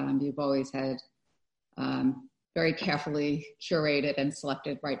years. You've always had very carefully curated and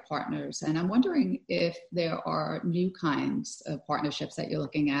selected right partners. And I'm wondering if there are new kinds of partnerships that you're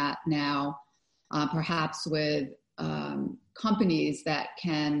looking at now, perhaps with companies that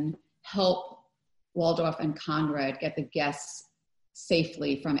can help Waldorf and Conrad get the guests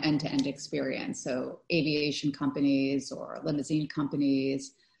safely from end-to-end experience. So aviation companies or limousine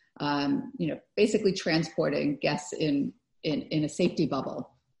companies, basically transporting guests in a safety bubble.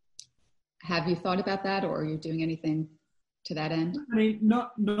 Have you thought about that, or are you doing anything to that end? I mean,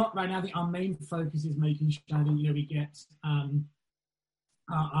 not right now. I think our main focus is making sure that we get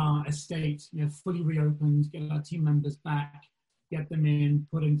our estate fully reopened, get our team members back, get them in,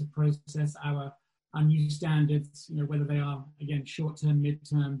 put into process our new standards. Whether they are again short-term,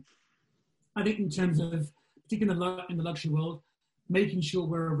 mid-term. I think in terms of, particularly in the luxury world, making sure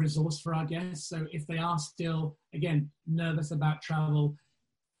we're a resource for our guests. So if they are still again nervous about travel,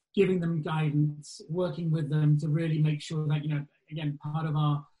 giving them guidance, working with them to really make sure that, again, part of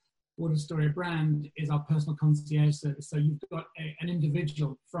our Waldorf Astoria brand is our personal concierge service. So you've got an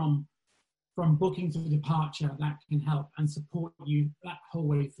individual from booking to departure that can help and support you that whole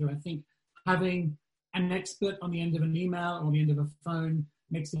way through. I think having an expert on the end of an email or the end of a phone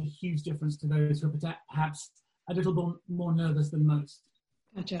makes a huge difference to those who are perhaps a little more nervous than most.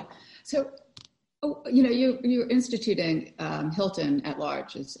 Gotcha. So, you're instituting, Hilton at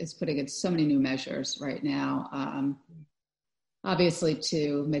large is putting in so many new measures right now, obviously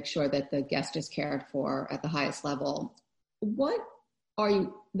to make sure that the guest is cared for at the highest level. What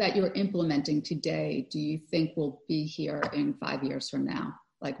that you're implementing today, do you think will be here in 5 years from now?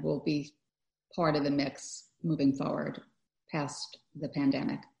 Like, will be part of the mix moving forward past the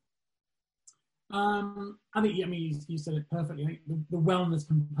pandemic? I think, you said it perfectly. I think the wellness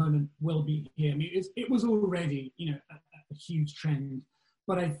component will be here. I mean, it was already, a huge trend,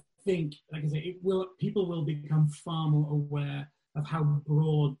 but I think, like I say, people will become far more aware of how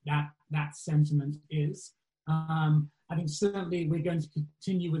broad that sentiment is. I think certainly we're going to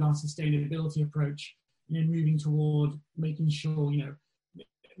continue with our sustainability approach, moving toward making sure,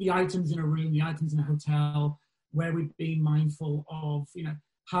 the items in a room, the items in a hotel, where we're being mindful of,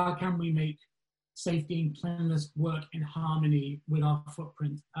 how can we make safety and cleanliness work in harmony with our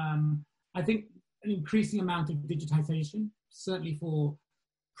footprint. I think an increasing amount of digitization, certainly for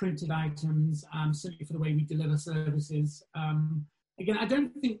printed items, certainly for the way we deliver services. Again, I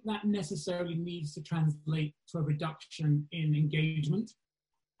don't think that necessarily needs to translate to a reduction in engagement.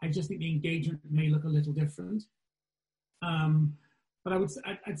 I just think the engagement may look a little different. But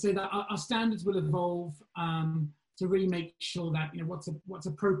I'd say that our standards will evolve to really make sure that what's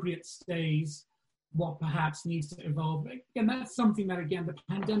appropriate stays, what perhaps needs to evolve. Again, that's something that, again, the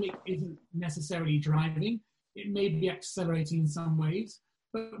pandemic isn't necessarily driving. It may be accelerating in some ways,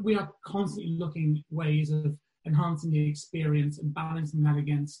 but we are constantly looking ways of enhancing the experience and balancing that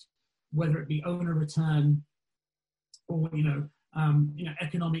against whether it be owner return or,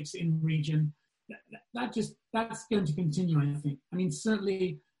 economics in region. That's going to continue, I think. I mean,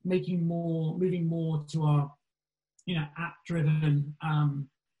 certainly moving more to our, app-driven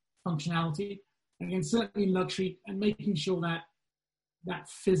functionality. Again, certainly luxury, and making sure that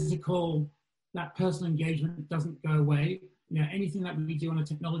physical, that personal engagement doesn't go away. Anything that we do on a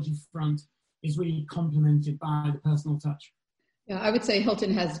technology front is really complemented by the personal touch. Yeah, I would say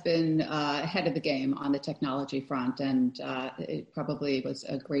Hilton has been ahead of the game on the technology front, and it probably was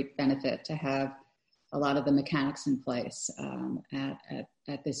a great benefit to have a lot of the mechanics in place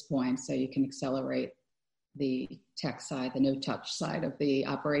at this point, so you can accelerate the tech side, the no-touch side of the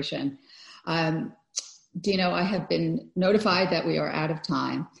operation. Dino, I have been notified that we are out of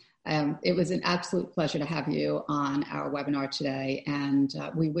time. It was an absolute pleasure to have you on our webinar today, and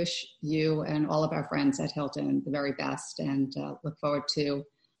we wish you and all of our friends at Hilton the very best, and look forward to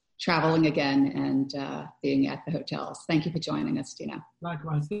traveling again and being at the hotels. Thank you for joining us, Dino.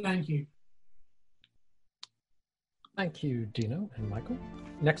 Likewise, thank you. Thank you, Dino and Michael.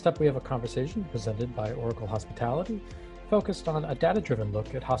 Next up, we have a conversation presented by Oracle Hospitality, focused on a data-driven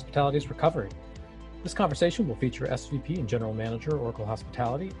look at hospitality's recovery. This conversation will feature SVP and General Manager, Oracle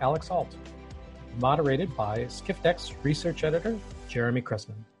Hospitality, Alex Alt, moderated by SkiftX Research Editor, Jeremy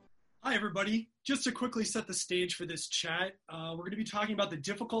Cressman. Hi, everybody. Just to quickly set the stage for this chat, we're going to be talking about the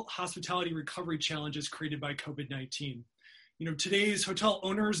difficult hospitality recovery challenges created by COVID-19. Today's hotel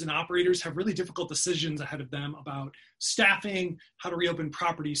owners and operators have really difficult decisions ahead of them about staffing, how to reopen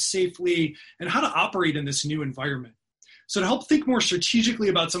properties safely, and how to operate in this new environment. So to help think more strategically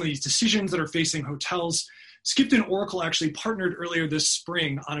about some of these decisions that are facing hotels, Skift and Oracle actually partnered earlier this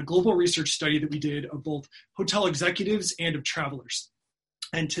spring on a global research study that we did of both hotel executives and of travelers.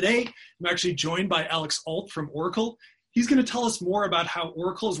 And today, I'm actually joined by Alex Alt from Oracle. He's going to tell us more about how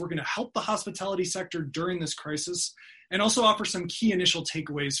Oracle is working to help the hospitality sector during this crisis and also offer some key initial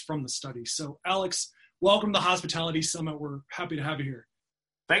takeaways from the study. So Alex, welcome to the Hospitality Summit. We're happy to have you here.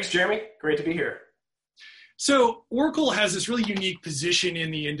 Thanks, Jeremy. Great to be here. So Oracle has this really unique position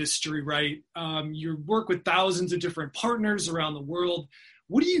in the industry, right? You work with thousands of different partners around the world.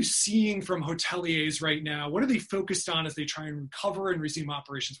 What are you seeing from hoteliers right now? What are they focused on as they try and recover and resume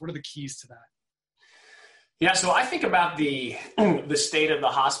operations? What are the keys to that? Yeah, so I think about the state of the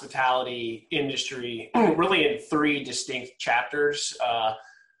hospitality industry really in three distinct chapters.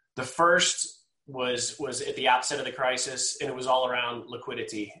 The first was at the outset of the crisis, and it was all around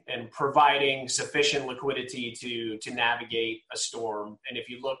liquidity and providing sufficient liquidity to navigate a storm. And if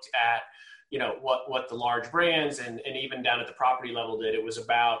you looked at what the large brands and even down at the property level did, it was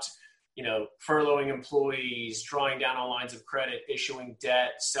about, furloughing employees, drawing down on lines of credit, issuing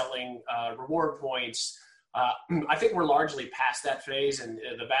debt, selling reward points. I think we're largely past that phase, and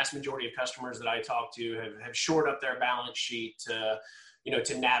the vast majority of customers that I talk to have shored up their balance sheet to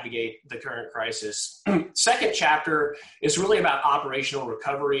navigate the current crisis. Second chapter is really about operational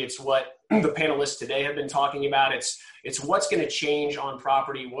recovery. It's what the panelists today have been talking about. It's what's going to change on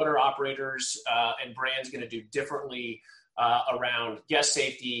property. What are operators and brands going to do differently around guest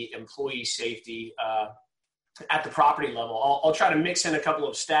safety, employee safety at the property level? I'll try to mix in a couple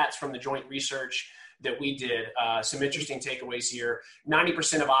of stats from the joint research that we did. Some interesting takeaways here.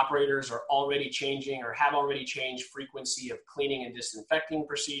 90% of operators are already changing or have already changed frequency of cleaning and disinfecting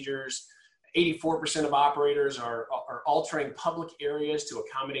procedures. 84% of operators are altering public areas to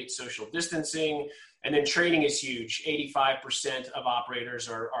accommodate social distancing. And then training is huge. 85% of operators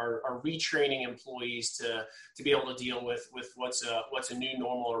are retraining employees to be able to deal with what's a new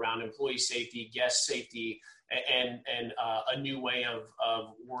normal around employee safety, guest safety, and a new way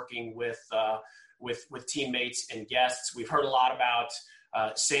of working with teammates and guests. We've heard a lot about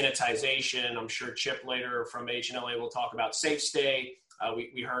sanitization. I'm sure Chip later from HNLA will talk about Safe Stay.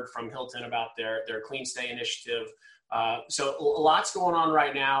 We heard from Hilton about their Clean Stay initiative. So lots going on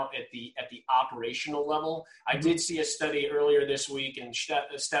right now at the operational level. I did see a study earlier this week, and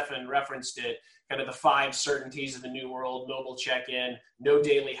Stefan referenced it, kind of the 5 certainties of the new world: mobile check-in, no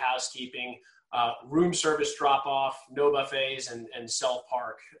daily housekeeping, room service drop-off, no buffets, and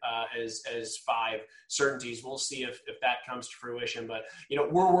self-park as 5 certainties. We'll see if that comes to fruition. But,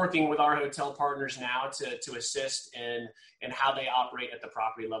 we're working with our hotel partners now to assist in how they operate at the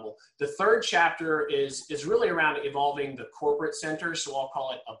property level. The third chapter is really around evolving the corporate center, so I'll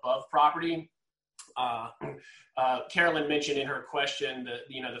call it above property. Carolyn mentioned in her question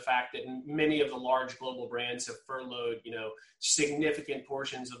the fact that many of the large global brands have furloughed significant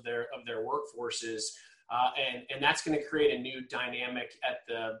portions of their workforces, and that's going to create a new dynamic at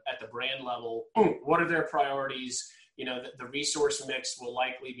the brand level. What are their priorities? The resource mix will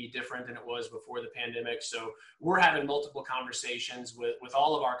likely be different than it was before the pandemic. So we're having multiple conversations with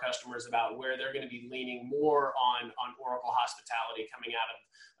all of our customers about where they're going to be leaning more on Oracle Hospitality coming out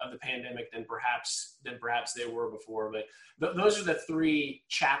of the pandemic than perhaps they were before. But those are the 3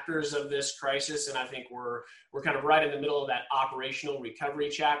 chapters of this crisis, and I think we're kind of right in the middle of that operational recovery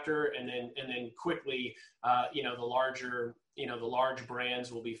chapter, and then quickly, the large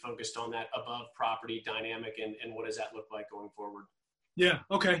brands will be focused on that above property dynamic, and what does that look like going forward? Yeah.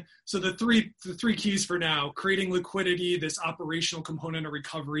 Okay. So the three keys for now: creating liquidity, this operational component of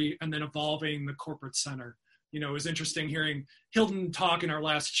recovery, and then evolving the corporate center. It was interesting hearing Hilton talk in our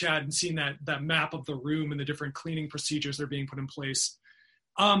last chat and seeing that map of the room and the different cleaning procedures that are being put in place.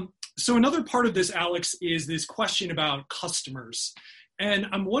 So another part of this, Alex, is this question about customers. And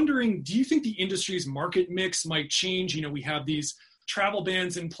I'm wondering, do you think the industry's market mix might change? We have these travel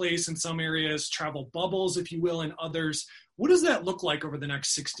bans in place in some areas, travel bubbles, if you will, in others. What does that look like over the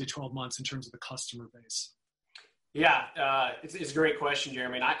next 6 to 12 months in terms of the customer base? Yeah, it's a great question,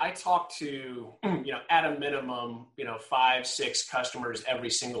 Jeremy. And I talk to, at a minimum, 5-6 customers every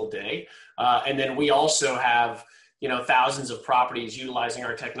single day. And then we also have thousands of properties utilizing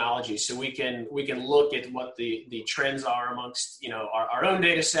our technology. So we can look at what the trends are amongst, our own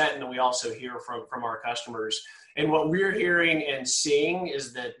data set. And then we also hear from our customers. And what we're hearing and seeing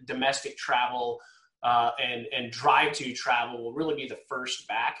is that domestic travel and drive-to travel will really be the first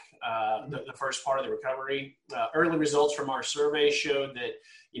back, the first part of the recovery. Early results from our survey showed that,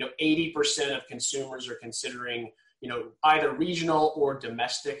 80% of consumers are considering, either regional or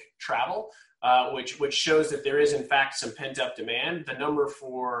domestic travel. Which shows that there is in fact some pent-up demand. The number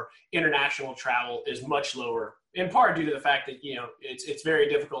for international travel is much lower, in part due to the fact that it's very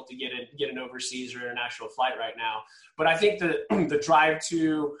difficult to get an overseas or international flight right now. But I think that the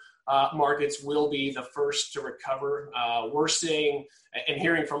drive-to markets will be the first to recover. We're seeing and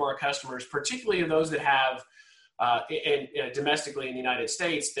hearing from our customers, particularly those that have domestically in the United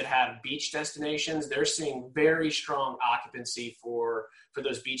States that have beach destinations. They're seeing very strong occupancy for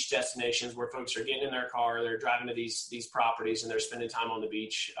those beach destinations where folks are getting in their car, they're driving to these properties, and they're spending time on the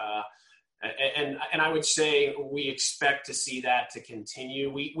beach. And I would say we expect to see that to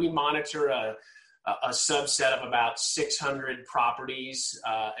continue. We monitor a subset of about 600 properties,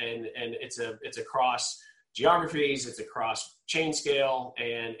 and it's across geographies, it's across chain scale,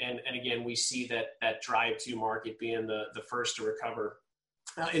 and again, we see that drive-to market being the first to recover.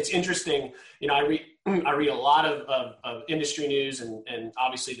 It's interesting, I read a lot of industry news and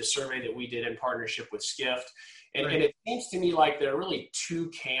obviously the survey that we did in partnership with Skift, and it seems to me like there are really two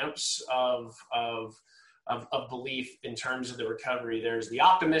camps of belief in terms of the recovery. There's the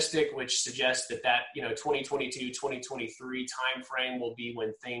optimistic, which suggests that 2022, 2023 timeframe will be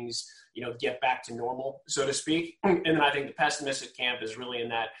when things get back to normal, so to speak. And then I think the pessimistic camp is really in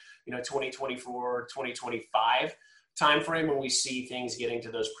that 2024, 2025 timeframe when we see things getting to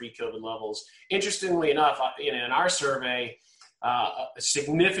those pre-COVID levels. Interestingly enough, in our survey, a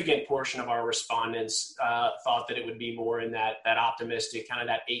significant portion of our respondents thought that it would be more in that optimistic, kind of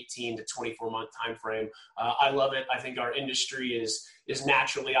that 18 to 24 month timeframe. I love it. I think our industry is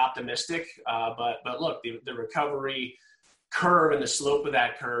naturally optimistic, but look, the recovery curve and the slope of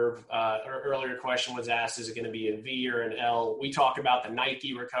that curve, earlier question was asked, is it going to be a V or an L? We talk about the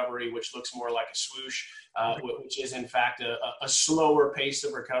Nike recovery, which looks more like a swoosh, which is in fact a slower pace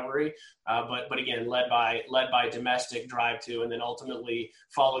of recovery, but again, led by domestic drive-to, and then ultimately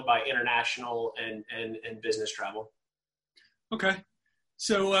followed by international and business travel. Okay.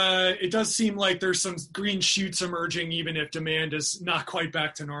 So it does seem like there's some green shoots emerging, even if demand is not quite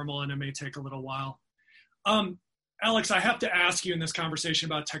back to normal, and it may take a little while. Alex, I have to ask you in this conversation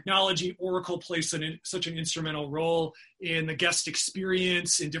about technology. Oracle plays such an instrumental role in the guest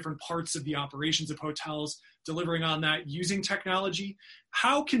experience in different parts of the operations of hotels, delivering on that using technology.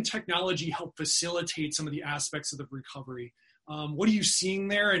 How can technology help facilitate some of the aspects of the recovery? What are you seeing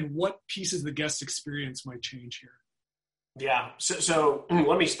there, and what pieces of the guest experience might change here? Yeah, so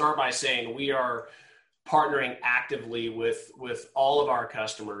let me start by saying we are partnering actively with all of our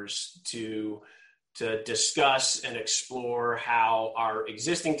customers to discuss and explore how our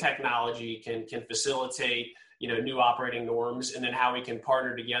existing technology can facilitate new operating norms, and then how we can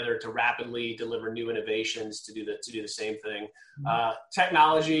partner together to rapidly deliver new innovations to do the same thing.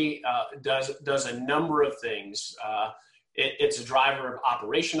 Technology does a number of things. It's a driver of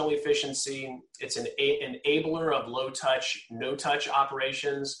operational efficiency. It's an enabler of low touch, no touch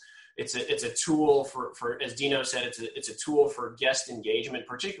operations. It's a tool for, as Dino said, it's a tool for guest engagement,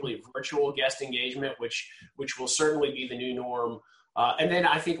 particularly virtual guest engagement, which will certainly be the new norm. And then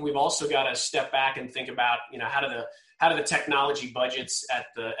I think we've also got to step back and think about, how do the technology budgets at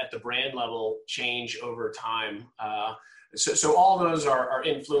the brand level change over time? So all those are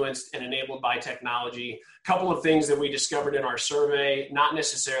influenced and enabled by technology. A couple of things that we discovered in our survey, not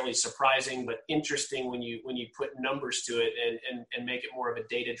necessarily surprising, but interesting when you put numbers to it and make it more of a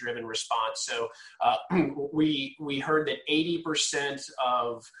data-driven response. So we heard that 80%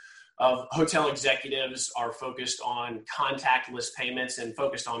 of hotel executives are focused on contactless payments, and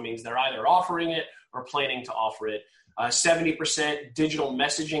focused on means they're either offering it or planning to offer it. 70% digital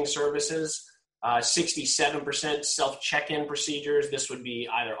messaging services. 67% self-check-in procedures. This would be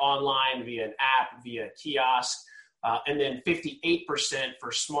either online, via an app, via kiosk, and then 58% for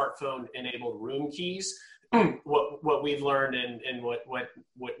smartphone-enabled room keys. What we've learned and what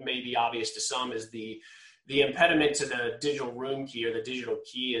may be obvious to some is the impediment to the digital room key or the digital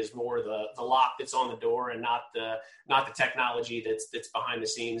key is more the lock that's on the door, and not the technology that's behind the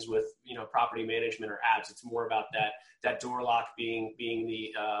scenes with property management or apps. It's more about that door lock being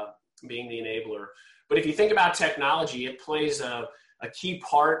the enabler. But if you think about technology, it plays a key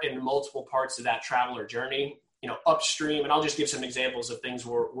part in multiple parts of that traveler journey. Upstream, and I'll just give some examples of things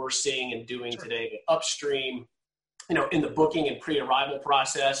we're seeing and doing today. But upstream, in the booking and pre-arrival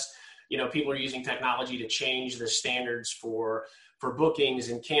process, people are using technology to change the standards for bookings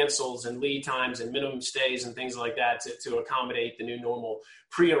and cancels and lead times and minimum stays and things like that to accommodate the new normal.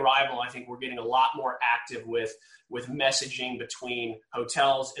 Pre-arrival, I think we're getting a lot more active with messaging between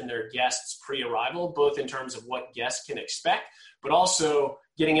hotels and their guests pre-arrival, both in terms of what guests can expect, but also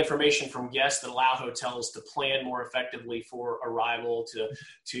getting information from guests that allow hotels to plan more effectively for arrival, to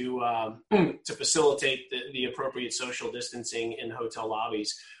facilitate the appropriate social distancing in hotel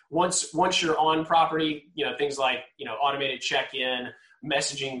lobbies. Once you're on property, things like automated check-in,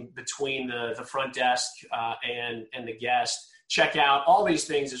 messaging between the front desk and the guest, checkout, all these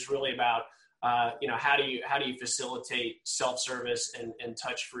things is really about how do you facilitate self-service and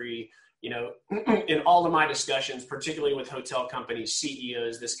touch-free. In all of my discussions, particularly with hotel company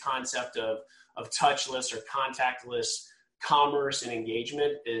CEOs, this concept of touchless or contactless commerce and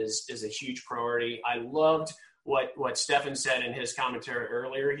engagement is a huge priority. I loved what Stefan said in his commentary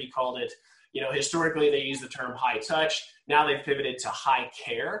earlier. He called it, historically they use the term high touch. Now they've pivoted to high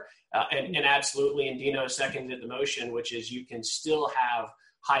care. And absolutely, and Dino seconded the motion, which is you can still have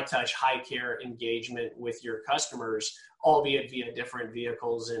high touch, high care engagement with your customers, albeit via different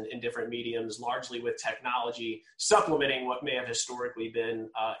vehicles and different mediums, largely with technology supplementing what may have historically been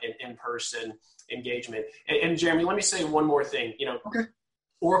an in-person engagement. And Jeremy, let me say one more thing. Okay.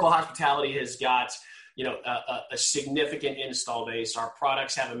 Oracle Hospitality has got a significant install base. Our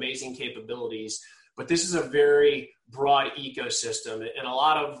products have amazing capabilities, but this is a very broad ecosystem. And a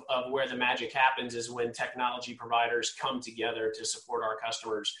lot of where the magic happens is when technology providers come together to support our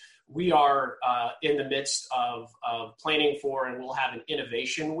customers. We are in the midst of planning for, and we'll have an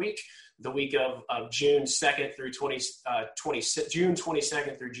innovation week, the week of June 2nd through June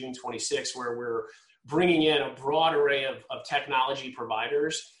 22nd through June 26th, where we're bringing in a broad array of technology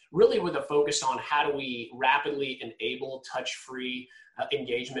providers, really with a focus on how do we rapidly enable touch-free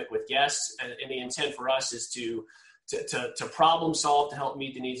engagement with guests. And the intent for us is to problem solve to help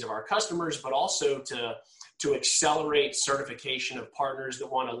meet the needs of our customers, but also to accelerate certification of partners that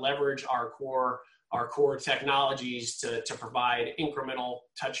want to leverage our core technologies to provide incremental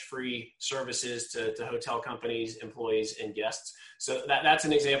touch-free services to hotel companies, employees, and guests. So that's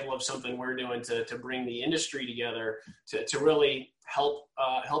an example of something we're doing to bring the industry together to really help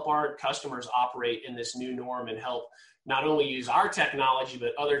our customers operate in this new norm and help not only use our technology,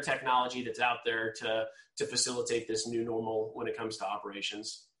 but other technology that's out there to facilitate this new normal when it comes to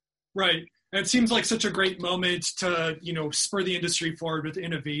operations. Right. And it seems like such a great moment to, spur the industry forward with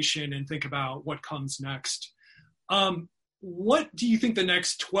innovation and think about what comes next. What do you think the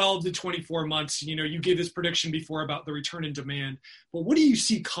next 12 to 24 months, you gave this prediction before about the return in demand, but what do you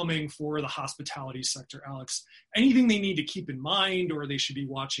see coming for the hospitality sector, Alex? Anything they need to keep in mind or they should be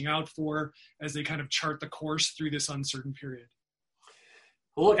watching out for as they kind of chart the course through this uncertain period?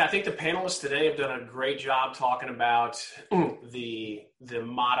 Well, look, I think the panelists today have done a great job talking about the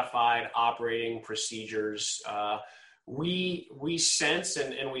modified operating procedures. We sense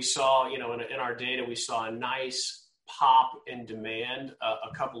and we saw, in our data, we saw a nice pop in demand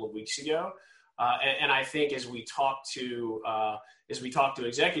a couple of weeks ago. And I think as we talk to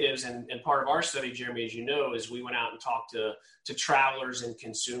executives, and part of our study, Jeremy, as you know, is we went out and talked to travelers and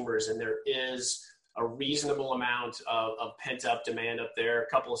consumers, and there is a reasonable amount of pent-up demand up there. A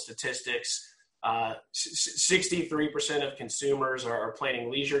couple of statistics, 63% of consumers are planning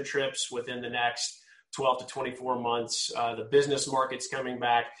leisure trips within the next 12 to 24 months. The business market's coming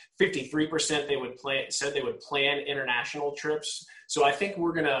back. 53% said they would plan international trips. So I think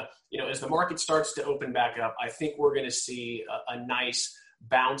we're going to, as the market starts to open back up, I think we're going to see a nice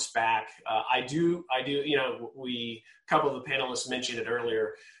bounce back. A couple of the panelists mentioned it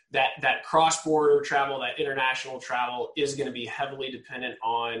earlier, that cross-border travel, that international travel is going to be heavily dependent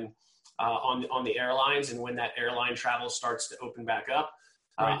on the airlines and when that airline travel starts to open back up.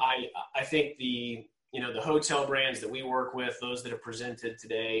 Right. I think the hotel brands that we work with, those that have presented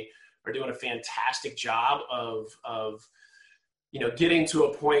today, are doing a fantastic job of getting to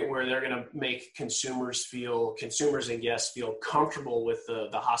a point where they're going to make consumers and guests feel comfortable with the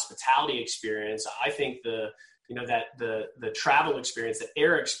hospitality experience. I think the travel experience, the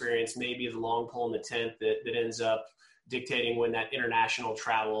air experience, may be the long pole in the tent that ends up dictating when that international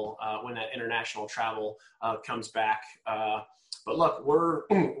travel comes back. But look, we're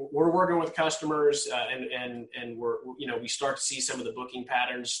working with customers, and we start to see some of the booking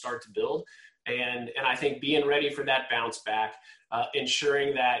patterns start to build, and I think being ready for that bounce back,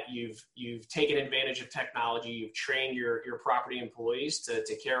 ensuring that you've taken advantage of technology, you've trained your property employees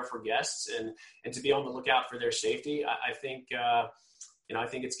to care for guests and to be on the lookout for their safety. I think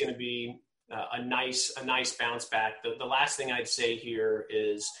it's going to be a nice bounce back. The last thing I'd say here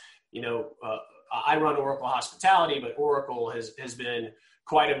is, I run Oracle Hospitality, but Oracle has been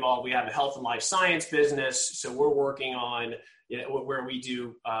quite involved. We have a health and life science business, so we're working on where we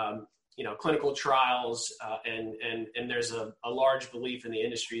do clinical trials, and there's a large belief in the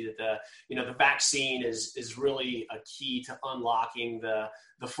industry that the vaccine is really a key to unlocking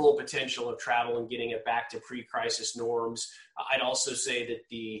the full potential of travel and getting it back to pre-crisis norms. I'd also say that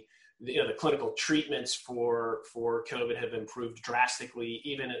the clinical treatments for COVID have improved drastically,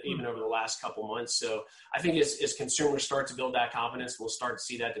 even over the last couple months. So I think as consumers start to build that confidence, we'll start to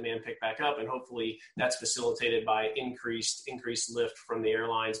see that demand pick back up, and hopefully that's facilitated by increased lift from the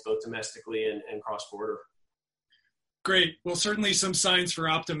airlines, both domestically and cross-border. Great. Well, certainly some signs for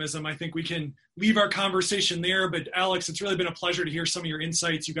optimism. I think we can leave our conversation there. But Alex, it's really been a pleasure to hear some of your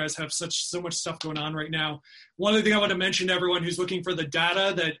insights. You guys have so much stuff going on right now. One other thing I want to mention to everyone who's looking for the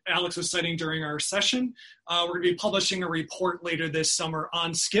data that Alex was citing during our session, we're going to be publishing a report later this summer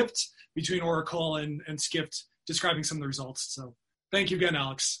on Skift, between Oracle and Skift, describing some of the results. So thank you again,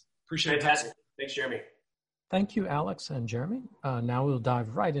 Alex. Appreciate it. Fantastic. Thanks, Jeremy. Thank you, Alex and Jeremy. Now we'll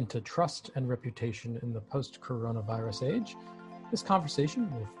dive right into trust and reputation in the post-coronavirus age. This conversation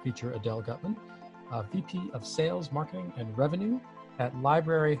will feature Adele Gutman, VP of Sales, Marketing, and Revenue at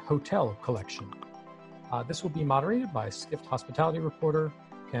Library Hotel Collection. This will be moderated by Skift hospitality reporter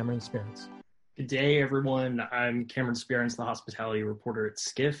Cameron Spearance. Good day, everyone. I'm Cameron Spearance, the hospitality reporter at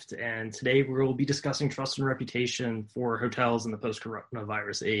Skift, and today we will be discussing trust and reputation for hotels in the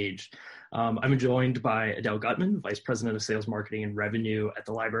post-coronavirus age. I'm joined by Adele Gutman, Vice President of Sales, Marketing, and Revenue at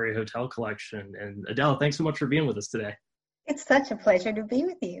the Library Hotel Collection. And Adele, thanks so much for being with us today. It's such a pleasure to be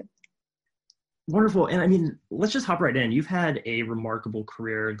with you. Wonderful. And let's just hop right in. You've had a remarkable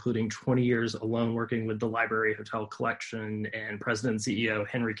career, including 20 years alone working with the Library Hotel Collection and President and CEO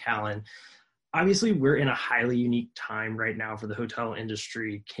Henry Callan. Obviously, we're in a highly unique time right now for the hotel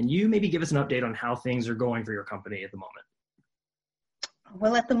industry. Can you maybe give us an update on how things are going for your company at the moment?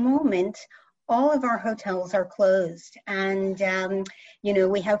 Well, at the moment, all of our hotels are closed. And,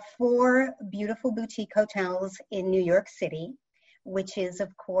 we have 4 beautiful boutique hotels in New York City, which is,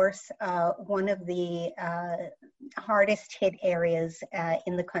 of course, one of the hardest hit areas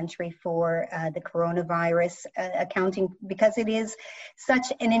in the country for the coronavirus, accounting because it is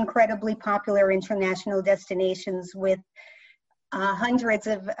such an incredibly popular international destinations with hundreds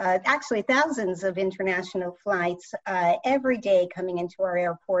of, actually thousands of international flights every day coming into our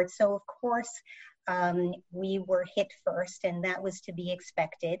airport. So, of course, we were hit first, and that was to be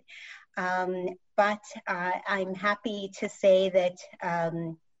expected. But I'm happy to say that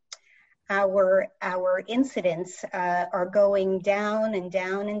our incidents are going down and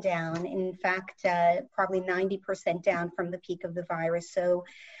down and down. In fact, probably 90% down from the peak of the virus. So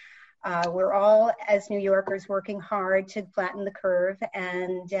we're all, as New Yorkers, working hard to flatten the curve.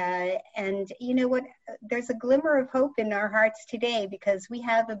 And you know what? There's a glimmer of hope in our hearts today because we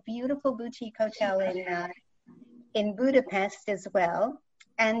have a beautiful boutique hotel in Budapest as well.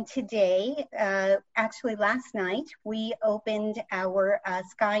 And today, actually last night, we opened our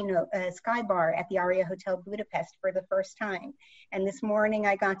Sky Bar at the Aria Hotel Budapest for the first time. And this morning,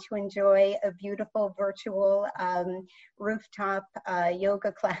 I got to enjoy a beautiful virtual rooftop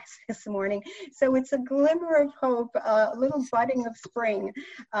yoga class this morning. So it's a glimmer of hope, a little budding of spring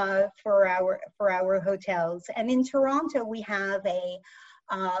for our hotels. And in Toronto, we have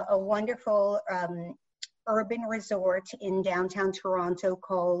a wonderful urban resort in downtown Toronto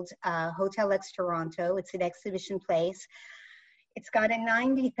called Hotel X Toronto. It's an exhibition place. It's got a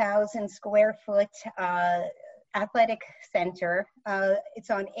 90,000 square foot athletic center.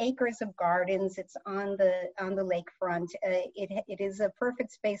 It's on acres of gardens. It's on the lakefront. It is a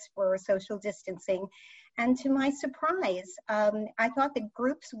perfect space for social distancing. And to my surprise, I thought the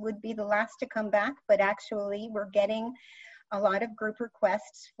groups would be the last to come back, but actually we're getting a lot of group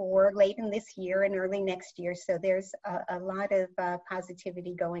requests for late in this year and early next year. So there's a lot of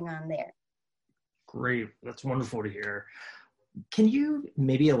positivity going on there. Great. That's wonderful to hear. Can you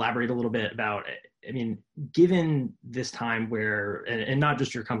maybe elaborate a little bit about, given this time where, and not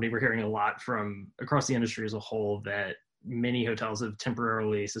just your company, we're hearing a lot from across the industry as a whole that many hotels have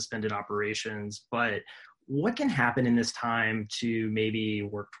temporarily suspended operations, but what can happen in this time to maybe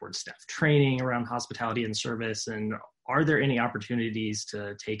work towards staff training around hospitality and service? And are there any opportunities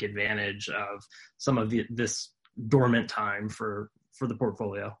to take advantage of some of this dormant time for the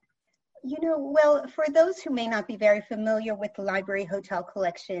portfolio? Well, for those who may not be very familiar with the Library Hotel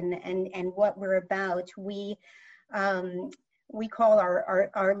Collection and what we're about, we call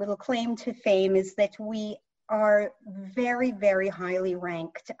our little claim to fame is that we are very, very highly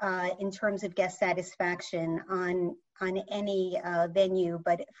ranked in terms of guest satisfaction on any venue.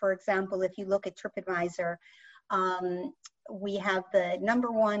 But for example, if you look at TripAdvisor, we have the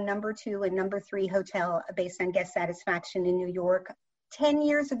number 1, number 2, and number 3 hotel based on guest satisfaction in New York. 10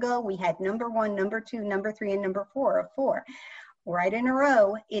 years ago, we had number 1, number 2, number 3, and number 4 right in a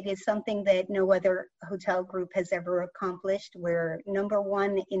row. It is something that no other hotel group has ever accomplished. We're number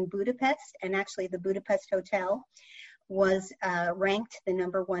 1 in Budapest, and actually the Budapest Hotel was ranked the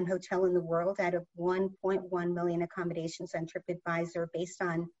number 1 hotel in the world out of 1.1 million accommodations on TripAdvisor based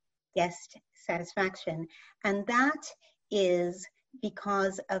on guest satisfaction. And that is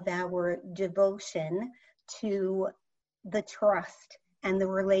because of our devotion to the trust and the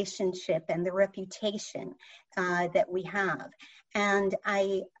relationship and the reputation that we have. And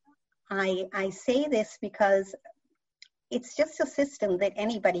I say this because it's just a system that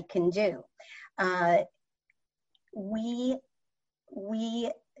anybody can do. We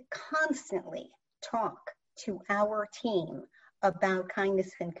constantly talk to our team about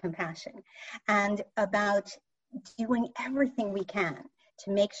kindness and compassion and about doing everything we can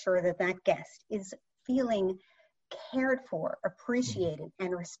to make sure that that guest is feeling cared for, appreciated,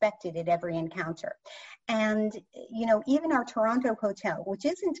 and respected at every encounter. And, you know, even our Toronto hotel, which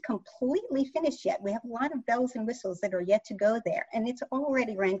isn't completely finished yet, we have a lot of bells and whistles that are yet to go there, and it's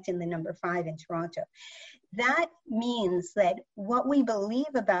already ranked in the number 5 in Toronto. That means that what we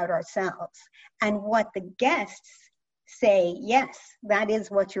believe about ourselves and what the guests say, yes, that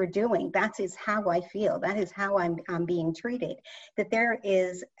is what you're doing, that is how I feel, that is how I'm being treated, that there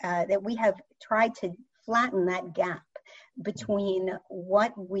is, that we have tried to flatten that gap between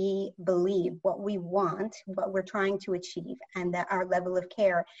what we believe, what we want, what we're trying to achieve, and our level of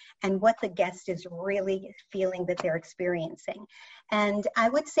care, and what the guest is really feeling that they're experiencing. And I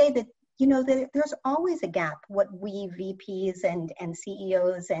would say that, you know, there's always a gap, what we VPs and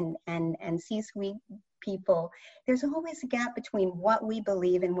CEOs and C-suite people, there's always a gap between what we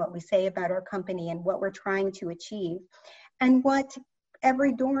believe and what we say about our company and what we're trying to achieve, and what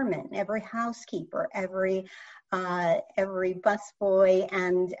every doorman, every housekeeper, every busboy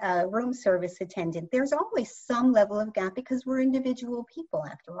and room service attendant, there's always some level of gap because we're individual people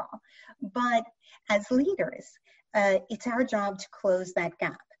after all. But as leaders, it's our job to close that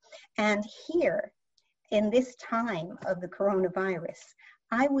gap. And here, in this time of the coronavirus,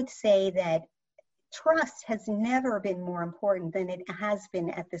 I would say that trust has never been more important than it has been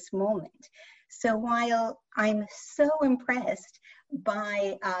at this moment. So while I'm so impressed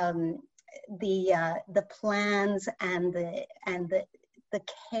by the plans and the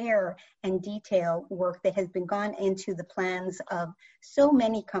care and detail work that has been gone into the plans of so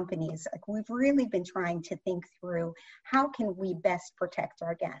many companies, like we've really been trying to think through how can we best protect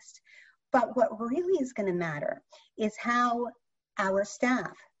our guests. But what really is going to matter is how our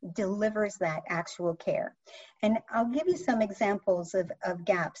staff delivers that actual care. And I'll give you some examples of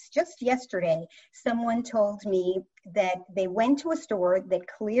gaps. Just yesterday, someone told me that they went to a store that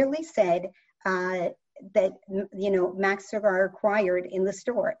clearly said that, you know, masks are required in the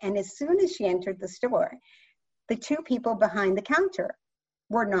store. And as soon as she entered the store, the 2 people behind the counter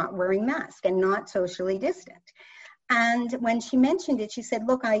were not wearing masks and not socially distant. And when she mentioned it, she said,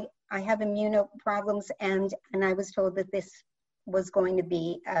 look, I have immuno problems, and I was told that this was going to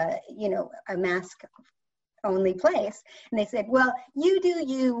be, you know, a mask only place. And they said, well, you do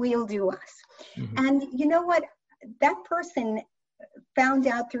you, we'll do us. Mm-hmm. And you know what? That person found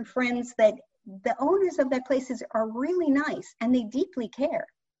out through friends that the owners of that places are really nice and they deeply care,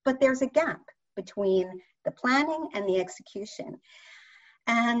 but there's a gap between the planning and the execution.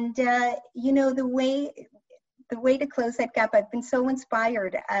 And, you know, the way to close that gap, I've been so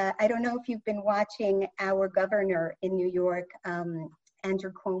inspired. I don't know if you've been watching our governor in New York,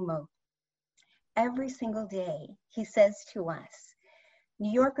 Andrew Cuomo. Every single day, he says to us,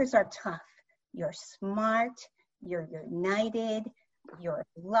 New Yorkers are tough. You're smart, you're united, you're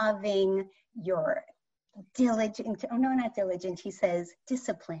loving, you're diligent. Oh, no, not diligent. He says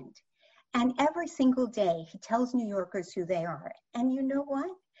disciplined. And every single day, he tells New Yorkers who they are. And you know what?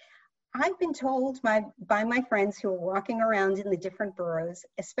 I've been told by my friends who are walking around in the different boroughs,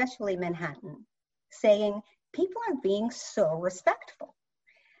 especially Manhattan, saying people are being so respectful,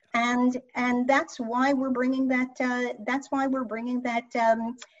 and that's why we're bringing that.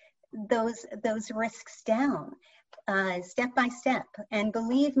 Those risks down, step by step. And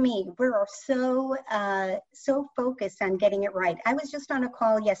believe me, we're so focused on getting it right. I was just on a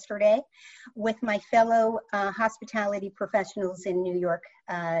call yesterday with my fellow hospitality professionals in New York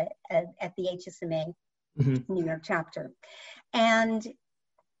at the HSMA New York chapter. And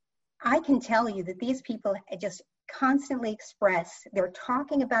I can tell you that these people just constantly express, they're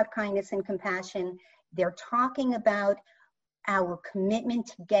talking about kindness and compassion. They're talking about our commitment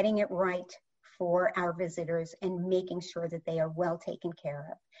to getting it right for our visitors and making sure that they are well taken care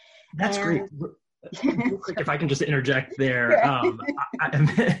of. That's great. Real quick, if I can just interject there.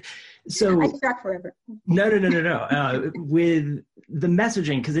 So I talk forever. No. With the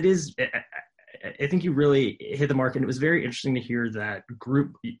messaging, because it is, I think you really hit the mark, and it was very interesting to hear that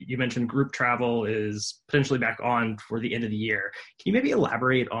you mentioned group travel is potentially back on for the end of the year. Can you maybe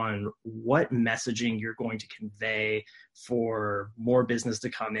elaborate on what messaging you're going to convey for more business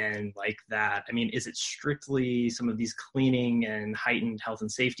to come in like that? I mean, is it strictly some of these cleaning and heightened health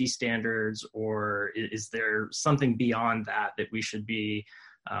and safety standards, or is there something beyond that we should be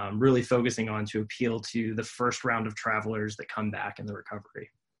really focusing on to appeal to the first round of travelers that come back in the recovery?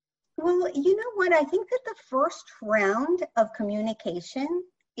 Well, you know what? I think that the first round of communication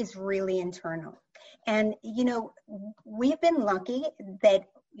is really internal. And, you know, we've been lucky that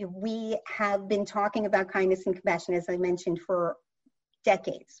we have been talking about kindness and compassion, as I mentioned, for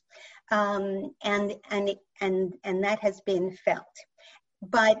decades. And that has been felt.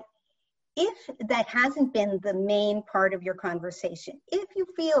 But if that hasn't been the main part of your conversation, if you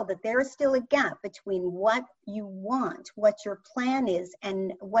feel that there is still a gap between what you want, what your plan is,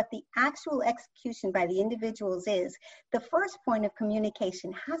 and what the actual execution by the individuals is, the first point of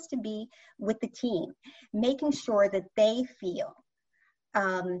communication has to be with the team, making sure that they feel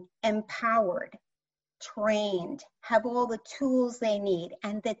empowered, trained, have all the tools they need,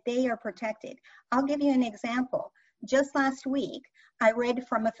 and that they are protected. I'll give you an example. Just last week, I read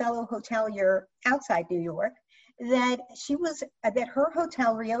from a fellow hotelier outside New York that her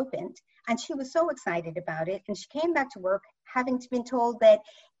hotel reopened, and she was so excited about it. And she came back to work having been told that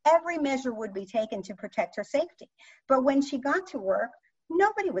every measure would be taken to protect her safety. But when she got to work,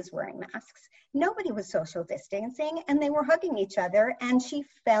 nobody was wearing masks, nobody was social distancing, and they were hugging each other. And she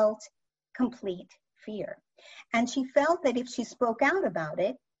felt complete fear. And she felt that if she spoke out about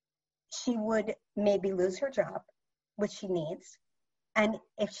it, she would maybe lose her job, which she needs. And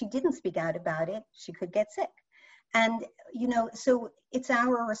if she didn't speak out about it, she could get sick. And, you know, so it's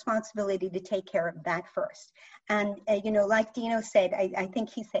our responsibility to take care of that first. And, you know, like Dino said, I think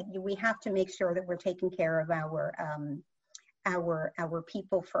he said, we have to make sure that we're taking care of our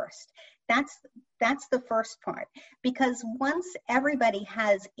people first. That's the first part. Because once everybody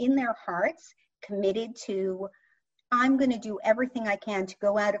has in their hearts committed to, I'm going to do everything I can to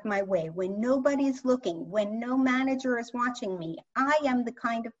go out of my way when nobody's looking, when no manager is watching me. I am the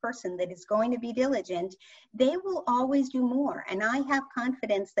kind of person that is going to be diligent. They will always do more. And I have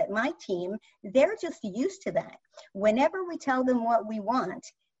confidence that my team, they're just used to that. Whenever we tell them what we want,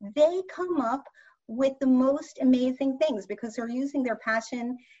 they come up with the most amazing things because they're using their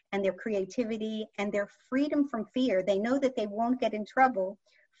passion and their creativity and their freedom from fear. They know that they won't get in trouble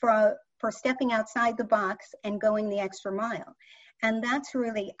for stepping outside the box and going the extra mile. And that's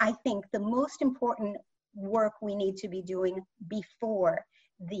really, I think, the most important work we need to be doing before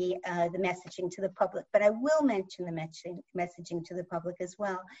the messaging to the public. But I will mention the messaging to the public as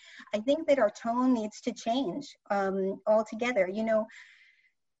well. I think that our tone needs to change altogether. You know,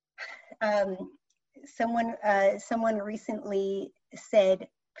 someone recently said,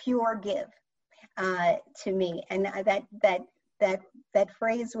 "Pure give," to me, and that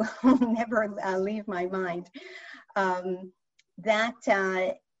phrase will never leave my mind. That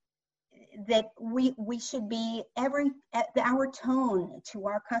we should be our tone to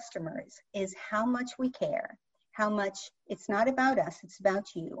our customers is how much we care, how much it's not about us, it's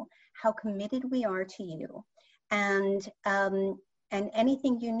about you, how committed we are to you, and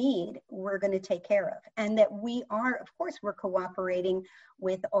anything you need, we're going to take care of. And that we are, of course, we're cooperating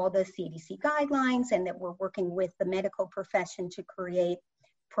with all the CDC guidelines and that we're working with the medical profession to create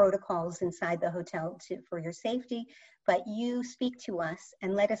protocols inside the hotel for your safety. But you speak to us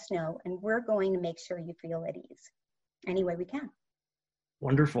and let us know, and we're going to make sure you feel at ease any way we can.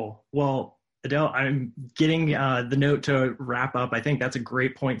 Wonderful. Well, Adele, I'm getting the note to wrap up. I think that's a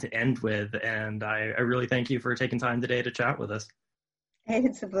great point to end with. And I really thank you for taking time today to chat with us.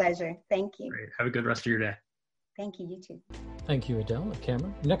 It's a pleasure. Thank you. Great. Have a good rest of your day. Thank you. You too. Thank you, Adele and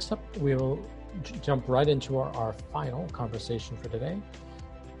Cameron. Next up, we will jump right into our final conversation for today,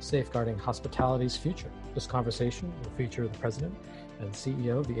 Safeguarding Hospitality's Future. This conversation will feature the president and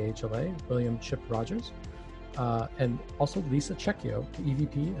CEO of the AHLA, William Chip Rogers, and also Lisa Cecchio, the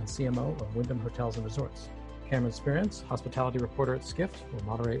EVP and CMO of Wyndham Hotels and Resorts. Cameron Spirance, hospitality reporter at Skift, will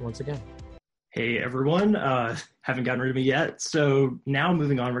moderate once again. Hey everyone, haven't gotten rid of me yet. So now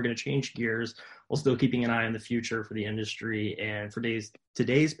moving on, we're going to change gears while still keeping an eye on the future for the industry and for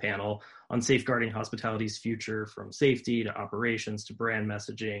today's panel on safeguarding hospitality's future from safety to operations to brand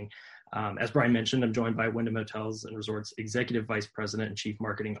messaging. As Brian mentioned, I'm joined by Wyndham Hotels and Resorts Executive Vice President and Chief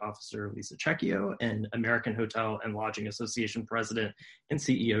Marketing Officer Lisa Cecchio and American Hotel and Lodging Association President and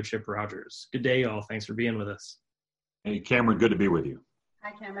CEO Chip Rogers. Good day, y'all. Thanks for being with us. Hey, Cameron, good to be with you.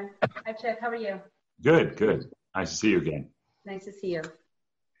 Hi, Cameron. Hi, Chip. How are you? Good, good. Nice to see you again. Nice to see you.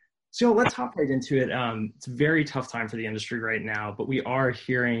 So let's hop right into it. It's a very tough time for the industry right now, but we are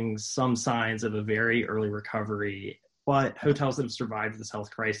hearing some signs of a very early recovery. But hotels that have survived this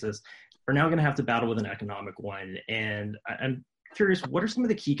health crisis are now going to have to battle with an economic one. And I'm curious, what are some of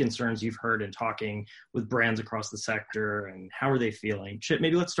the key concerns you've heard in talking with brands across the sector, and how are they feeling? Chip,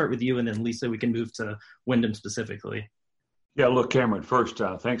 maybe let's start with you, and then Lisa, we can move to Wyndham specifically. Yeah, look, Cameron, first,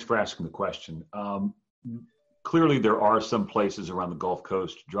 thanks for asking the question. Clearly, there are some places around the Gulf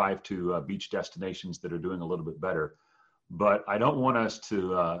Coast, drive to beach destinations that are doing a little bit better. But I don't want us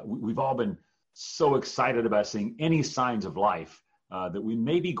to, we've all been so excited about seeing any signs of life that we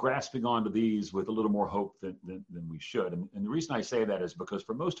may be grasping onto these with a little more hope than we should. And the reason I say that is because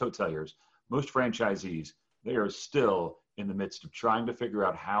for most hoteliers, most franchisees, they are still in the midst of trying to figure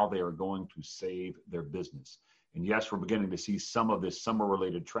out how they are going to save their business. And yes, we're beginning to see some of this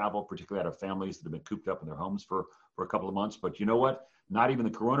summer-related travel, particularly out of families that have been cooped up in their homes for a couple of months. But you know what? Not even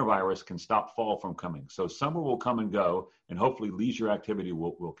the coronavirus can stop fall from coming. So summer will come and go, and hopefully leisure activity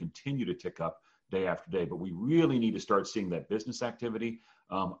will continue to tick up day after day. But we really need to start seeing that business activity.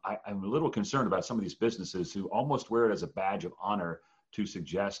 I'm a little concerned about some of these businesses who almost wear it as a badge of honor to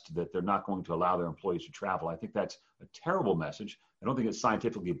suggest that they're not going to allow their employees to travel. I think that's a terrible message. I don't think it's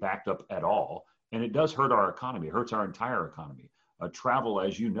scientifically backed up at all. And it does hurt our economy. It hurts our entire economy. Travel,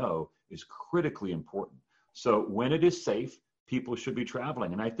 as you know, is critically important. So when it is safe, people should be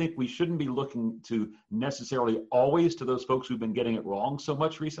traveling. And I think we shouldn't be looking to necessarily always to those folks who've been getting it wrong so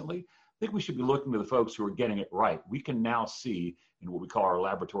much recently. I think we should be looking to the folks who are getting it right. We can now see in what we call our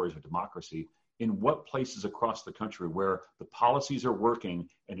laboratories of democracy, in what places across the country where the policies are working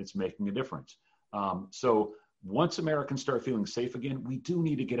and it's making a difference. So once Americans start feeling safe again, we do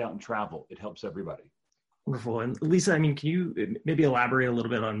need to get out and travel. It helps everybody. Wonderful. And Lisa, I mean, can you maybe elaborate a little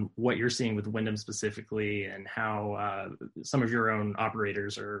bit on what you're seeing with Wyndham specifically and how some of your own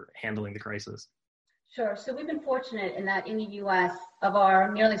operators are handling the crisis? Sure. So we've been fortunate in that in the U.S., of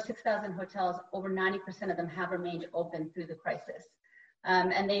our nearly 6,000 hotels, over 90% of them have remained open through the crisis.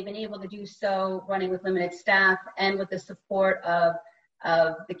 And they've been able to do so running with limited staff and with the support of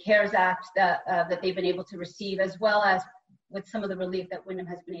the CARES Act that they've been able to receive, as well as with some of the relief that Wyndham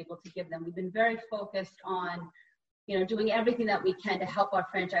has been able to give them. We've been very focused on, doing everything that we can to help our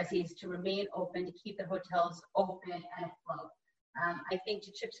franchisees to remain open, to keep their hotels open and afloat. I think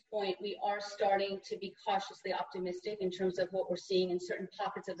to Chip's point, we are starting to be cautiously optimistic in terms of what we're seeing in certain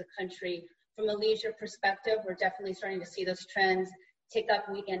pockets of the country. From a leisure perspective, we're definitely starting to see those trends tick up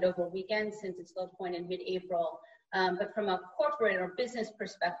weekend over weekend since its low point in mid-April. But from a corporate or business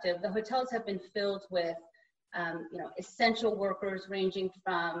perspective, the hotels have been filled with, essential workers ranging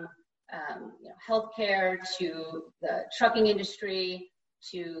from, healthcare to the trucking industry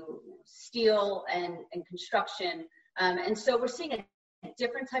to steel and construction. And so we're seeing a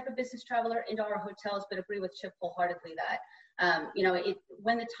different type of business traveler into our hotels, but agree with Chip wholeheartedly that,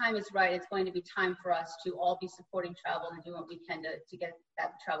 when the time is right, it's going to be time for us to all be supporting travel and do what we can to get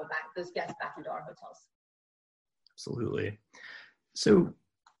that travel back, those guests back into our hotels. Absolutely. So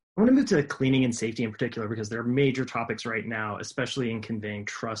I want to move to cleaning and safety in particular, because there are major topics right now, especially in conveying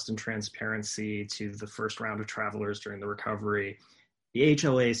trust and transparency to the first round of travelers during the recovery. The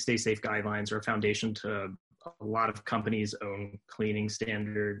AHLA Stay Safe guidelines are a foundation to a lot of companies' own cleaning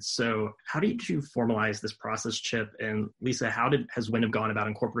standards. So how did you formalize this process, Chip? And Lisa, how has Wyndham gone about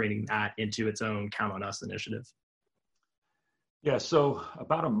incorporating that into its own Count on Us initiative? Yeah, so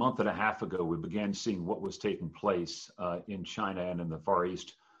about a month and a half ago, we began seeing what was taking place in China and in the Far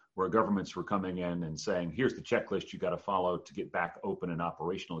East, where governments were coming in and saying, here's the checklist you got to follow to get back open and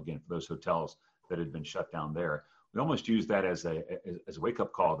operational again for those hotels that had been shut down there. We almost used that as a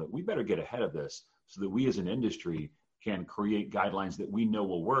wake-up call that we better get ahead of this so that we as an industry can create guidelines that we know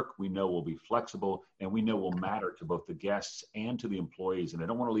will work, we know will be flexible, and we know will matter to both the guests and to the employees. And I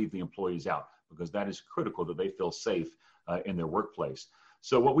don't want to leave the employees out, because that is critical that they feel safe in their workplace.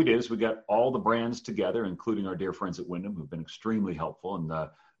 So what we did is we got all the brands together, including our dear friends at Wyndham, who've been extremely helpful. And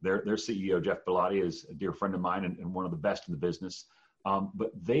their CEO, Jeff Bellotti, is a dear friend of mine and one of the best in the business.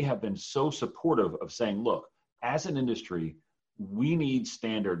 But they have been so supportive of saying, look, as an industry, we need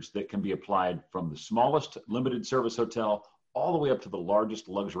standards that can be applied from the smallest limited service hotel all the way up to the largest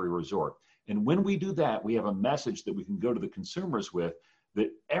luxury resort. And when we do that, we have a message that we can go to the consumers with that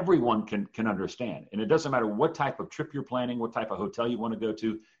everyone can understand. And it doesn't matter what type of trip you're planning, what type of hotel you want to go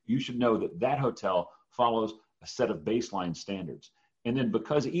to, you should know that that hotel follows a set of baseline standards. And then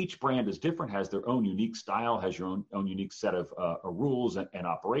because each brand is different, has their own unique style, has your own unique set of rules and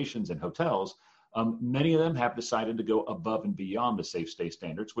operations and hotels, many of them have decided to go above and beyond the safe stay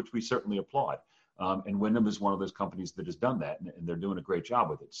standards, which we certainly applaud. And Wyndham is one of those companies that has done that, and they're doing a great job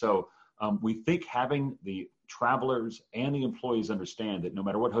with it. So we think having the travelers and the employees understand that no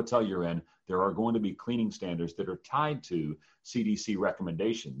matter what hotel you're in, there are going to be cleaning standards that are tied to CDC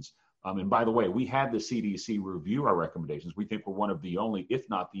recommendations. And by the way, we had the CDC review our recommendations. We think we're one of the only, if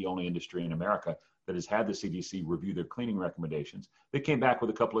not the only industry in America that has had the CDC review their cleaning recommendations. They came back with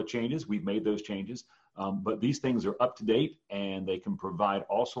a couple of changes. We've made those changes, but these things are up to date and they can provide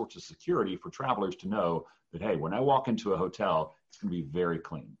all sorts of security for travelers to know that, hey, when I walk into a hotel, it's going to be very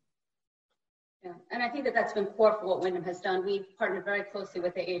clean. Yeah, and I think that that's been core for what Wyndham has done. We've partnered very closely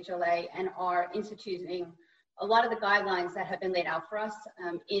with the AHLA and are instituting a lot of the guidelines that have been laid out for us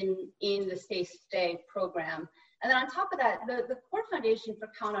in the Safe Stay program. And then on top of that, the core foundation for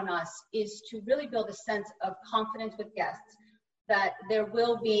Count on Us is to really build a sense of confidence with guests that they are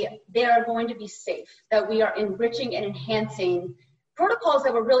going to be safe, that we are enriching and enhancing protocols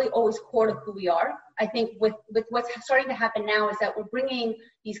that were really always core to who we are. I think with what's starting to happen now is that we're bringing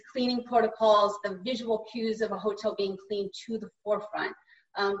these cleaning protocols, the visual cues of a hotel being clean to the forefront,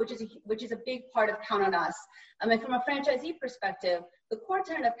 which is a big part of Count on Us. And from a franchisee perspective, the core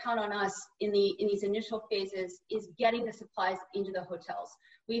tenet of Count on Us in these initial phases is getting the supplies into the hotels.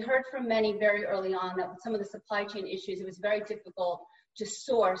 We heard from many very early on that with some of the supply chain issues, it was very difficult to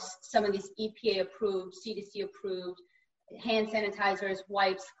source some of these EPA approved, CDC approved hand sanitizers,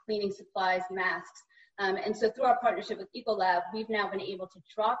 wipes, cleaning supplies, masks. And so through our partnership with Ecolab, we've now been able to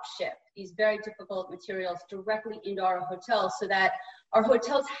drop ship these very difficult materials directly into our hotels so that our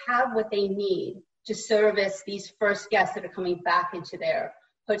hotels have what they need to service these first guests that are coming back into their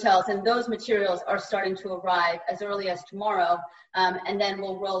hotels. And those materials are starting to arrive as early as tomorrow, and then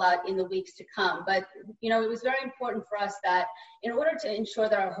we'll roll out in the weeks to come. But, it was very important for us that in order to ensure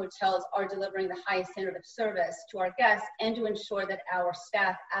that our hotels are delivering the highest standard of service to our guests and to ensure that our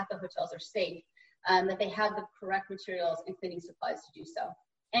staff at the hotels are safe, that they have the correct materials and cleaning supplies to do so.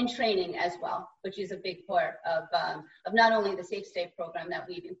 And training as well, which is a big part of not only the Safe Stay program that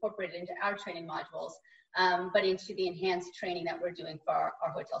we've incorporated into our training modules, but into the enhanced training that we're doing for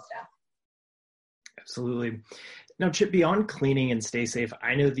our hotel staff. Absolutely. Now, Chip, beyond cleaning and stay safe,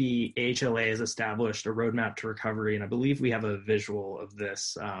 I know the AHLA has established a roadmap to recovery, and I believe we have a visual of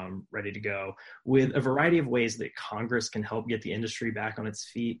this ready to go with a variety of ways that Congress can help get the industry back on its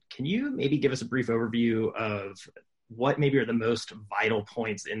feet. Can you maybe give us a brief overview of what maybe are the most vital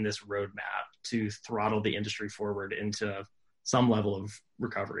points in this roadmap to throttle the industry forward into some level of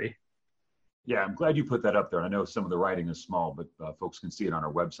recovery? Yeah, I'm glad you put that up there. I know some of the writing is small, but folks can see it on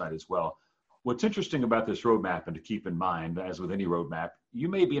our website as well. What's interesting about this roadmap, and to keep in mind, as with any roadmap, you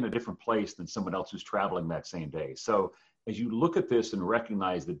may be in a different place than someone else who's traveling that same day. So as you look at this and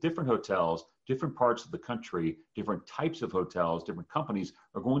recognize that different hotels, different parts of the country, different types of hotels, different companies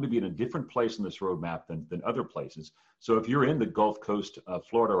are going to be in a different place in this roadmap than other places. So if you're in the Gulf Coast of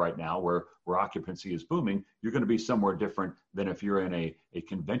Florida right now, where occupancy is booming, you're going to be somewhere different than if you're in a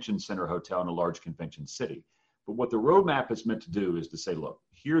convention center hotel in a large convention city. But what the roadmap is meant to do is to say, look,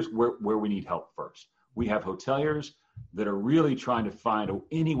 here's where we need help first. We have hoteliers that are really trying to find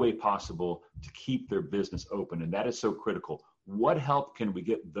any way possible to keep their business open, and that is so critical. What help can we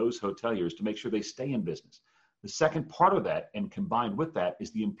get those hoteliers to make sure they stay in business? The second part of that, and combined with that,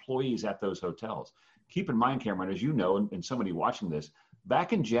 is the employees at those hotels. Keep in mind, Cameron, as you know, and somebody watching this,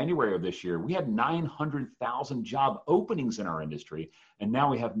 back in January of this year, we had 900,000 job openings in our industry, and now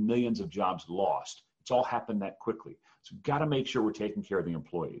we have millions of jobs lost. It's all happened that quickly. So we've got to make sure we're taking care of the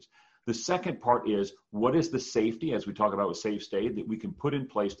employees. The second part is, what is the safety, as we talk about with Safe Stay, that we can put in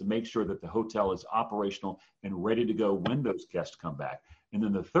place to make sure that the hotel is operational and ready to go when those guests come back? And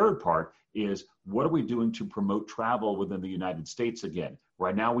then the third part is, what are we doing to promote travel within the United States again?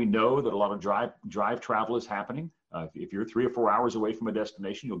 Right now, we know that a lot of drive travel is happening. If you're 3 or 4 hours away from a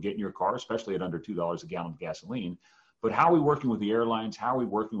destination, you'll get in your car, especially at under $2 a gallon of gasoline. But how are we working with the airlines? How are we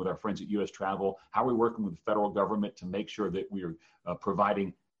working with our friends at U.S. Travel? How are we working with the federal government to make sure that we are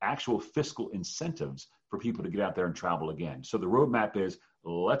providing actual fiscal incentives for people to get out there and travel again? So the roadmap is,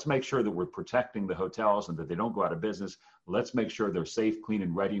 let's make sure that we're protecting the hotels and that they don't go out of business. Let's make sure they're safe, clean,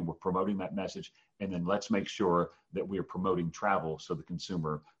 and ready, and we're promoting that message. and then let's make sure that we are promoting travel so the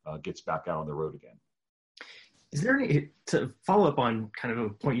consumer gets back out on the road again. Is there any, to follow up on kind of a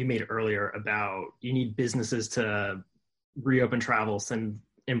point you made earlier about you need businesses to reopen travel, send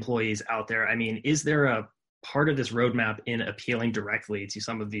employees out there? I mean, is there a part of this roadmap in appealing directly to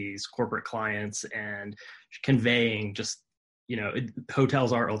some of these corporate clients and conveying just,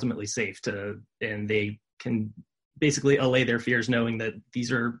 hotels are ultimately safe and they can basically allay their fears knowing that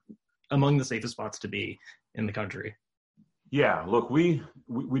these are among the safest spots to be in the country? Yeah, look, we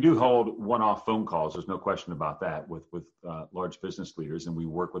do hold one-off phone calls. There's no question about that with large business leaders, and we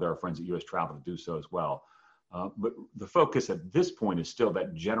work with our friends at U.S. Travel to do so as well. But the focus at this point is still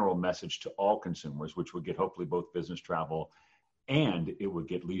that general message to all consumers, which would get hopefully both business travel and it would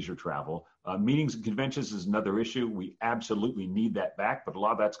get leisure travel. Meetings and conventions is another issue. We absolutely need that back, but a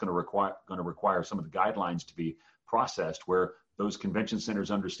lot of that's going to require some of the guidelines to be processed where those convention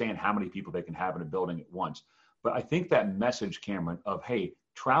centers understand how many people they can have in a building at once. But I think that message, Cameron, of, hey,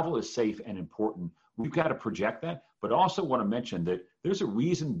 travel is safe and important, we've got to project that, but also want to mention that there's a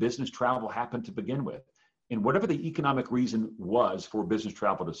reason business travel happened to begin with. And whatever the economic reason was for business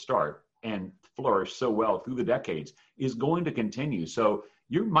travel to start and flourish so well through the decades is going to continue. So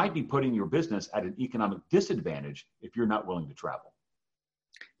you might be putting your business at an economic disadvantage if you're not willing to travel.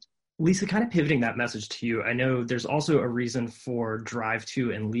 Lisa, kind of pivoting that message to you, I know there's also a reason for drive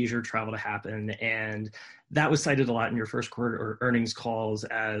to and leisure travel to happen. And that was cited a lot in your first quarter earnings calls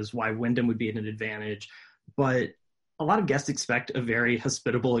as why Wyndham would be at an advantage. But a lot of guests expect a very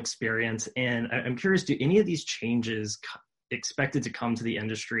hospitable experience. And I'm curious, do any of these changes expected to come to the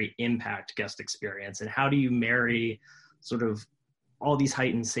industry impact guest experience? And how do you marry sort of all these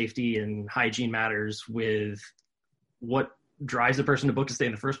heightened safety and hygiene matters with what drives a person to book to stay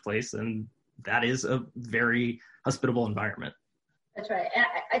in the first place? And that is a very hospitable environment. That's right. And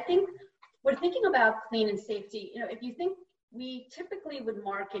I think we're thinking about clean and safety. If you think, we typically would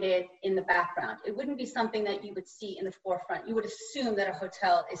market it in the background. It wouldn't be something that you would see in the forefront. You would assume that a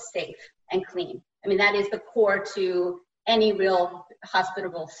hotel is safe and clean. I mean, that is the core to any real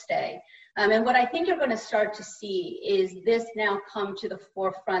hospitable stay. And what I think you're going to start to see is this now come to the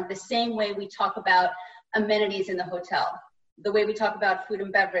forefront the same way we talk about amenities in the hotel, the way we talk about food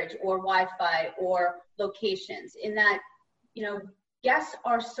and beverage or Wi-Fi or locations, in that, guests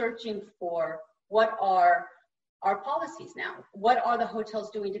are searching for what are our policies now. What are the hotels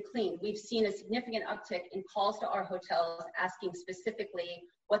doing to clean? We've seen a significant uptick in calls to our hotels asking specifically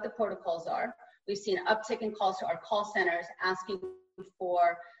what the protocols are. We've seen an uptick in calls to our call centers asking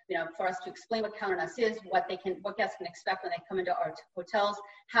for us to explain what CounterNUS is, what guests can expect when they come into our hotels.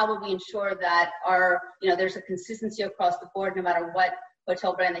 How will we ensure that there's a consistency across the board, no matter what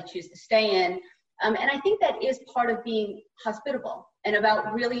hotel brand they choose to stay in. And I think that is part of being hospitable and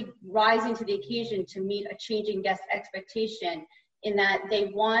about really rising to the occasion to meet a changing guest expectation, in that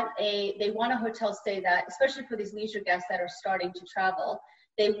they want a hotel stay that, especially for these leisure guests that are starting to travel,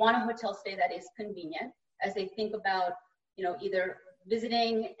 they want a hotel stay that is convenient as they think about, either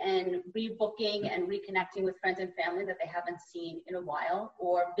visiting and rebooking and reconnecting with friends and family that they haven't seen in a while,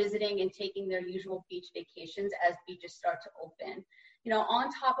 or visiting and taking their usual beach vacations as beaches start to open. On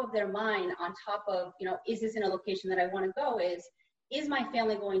top of their mind, on top of, is this in a location that I want to go, is my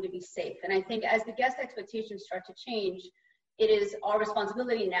family going to be safe? And I think as the guest expectations start to change, it is our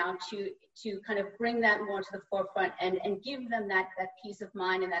responsibility now to kind of bring that more to the forefront and give them that peace of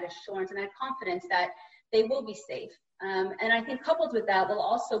mind and that assurance and that confidence that they will be safe. And I think coupled with that will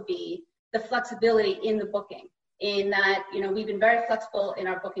also be the flexibility in the booking, in that, we've been very flexible in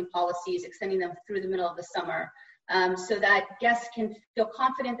our booking policies, extending them through the middle of the summer, so that guests can feel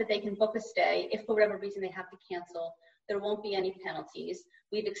confident that they can book a stay. If for whatever reason they have to cancel, there won't be any penalties.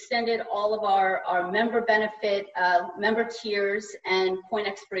 We've extended all of our member benefit, member tiers and point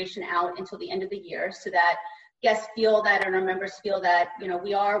expiration out until the end of the year, so that guests feel that, and our members feel that,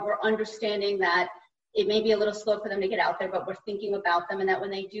 we're understanding that it may be a little slow for them to get out there, but we're thinking about them, and that when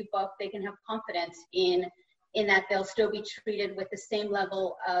they do book, they can have confidence in that they'll still be treated with the same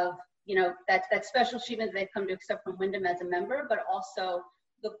level of, that special treatment they've come to accept from Wyndham as a member, but also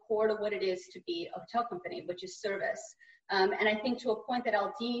the core to what it is to be a hotel company, which is service. And I think to a point that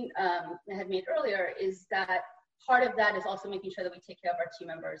Aldine had made earlier, is that part of that is also making sure that we take care of our team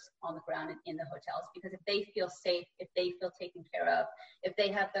members on the ground in the hotels, because if they feel safe, if they feel taken care of, if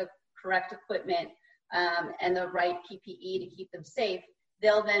they have the correct equipment and the right PPE to keep them safe,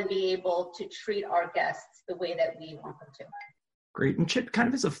 they'll then be able to treat our guests the way that we want them to. Great. And Chip, kind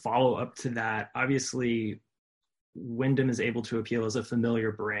of as a follow-up to that, obviously Wyndham is able to appeal as a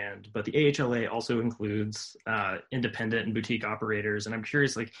familiar brand, but the AHLA also includes independent and boutique operators. And I'm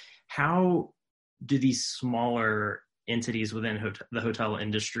curious, how do these smaller entities within the hotel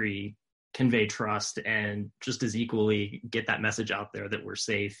industry convey trust and just as equally get that message out there that we're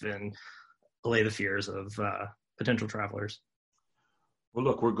safe and allay the fears of potential travelers? Well,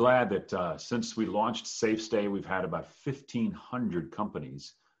 look, we're glad that since we launched Safe Stay, we've had about 1,500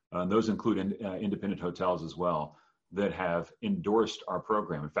 companies, and those include independent hotels as well, that have endorsed our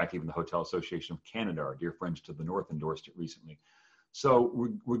program. In fact, even the Hotel Association of Canada, our dear friends to the north, endorsed it recently. So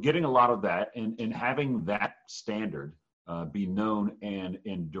we're getting a lot of that, and having that standard be known and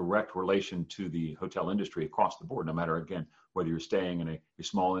in direct relation to the hotel industry across the board, no matter, again, whether you're staying in a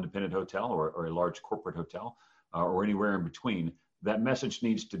small independent hotel or a large corporate hotel or anywhere in between, that message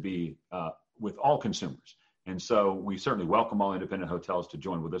needs to be with all consumers. And so we certainly welcome all independent hotels to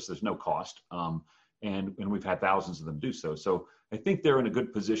join with us. There's no cost. And we've had thousands of them do so. So I think they're in a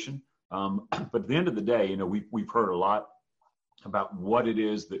good position. But at the end of the day, we've heard a lot about what it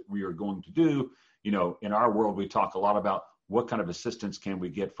is that we are going to do. In our world, we talk a lot about what kind of assistance can we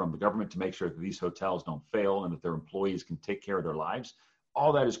get from the government to make sure that these hotels don't fail and that their employees can take care of their lives.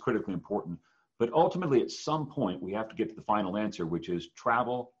 All that is critically important. But ultimately, at some point, we have to get to the final answer, which is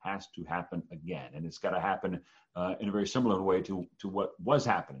travel has to happen again. And it's got to happen in a very similar way to what was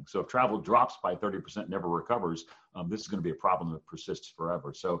happening. So if travel drops by 30%, never recovers, this is going to be a problem that persists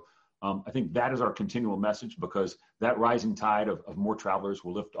forever. So I think that is our continual message, because that rising tide of more travelers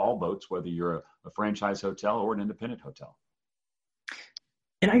will lift all boats, whether you're a franchise hotel or an independent hotel.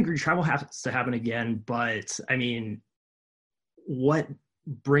 And I agree, travel has to happen again, but I mean, what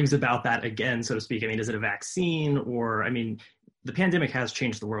brings about that again, so to speak? I mean, is it a vaccine, or, I mean, the pandemic has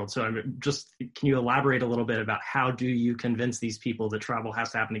changed the world. So can you elaborate a little bit about how do you convince these people that travel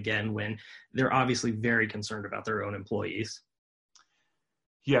has to happen again when they're obviously very concerned about their own employees?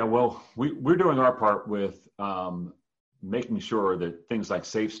 Yeah, well, we're doing our part with making sure that things like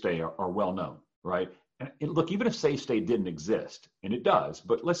Safe Stay are well known, right? And look, even if Safe Stay didn't exist, and it does,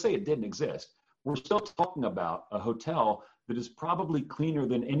 but let's say it didn't exist, we're still talking about a hotel that is probably cleaner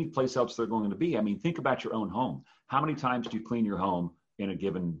than any place else they're going to be. I mean, think about your own home. How many times do you clean your home in a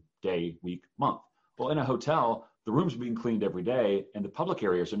given day, week, month? Well, in a hotel, the rooms are being cleaned every day, and the public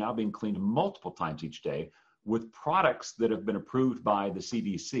areas are now being cleaned multiple times each day with products that have been approved by the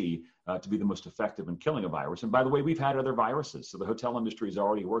CDC to be the most effective in killing a virus. And by the way, we've had other viruses, so the hotel industry has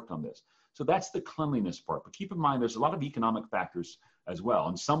already worked on this. So that's the cleanliness part. But keep in mind, there's a lot of economic factors as well.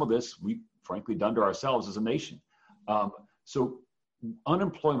 And some of this we've frankly done to ourselves as a nation. So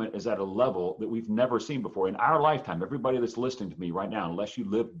unemployment is at a level that we've never seen before. In our lifetime, everybody that's listening to me right now, unless you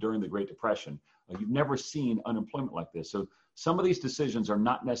lived during the Great Depression, you've never seen unemployment like this. So some of these decisions are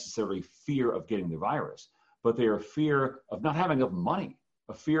not necessarily fear of getting the virus, but they are fear of not having enough money,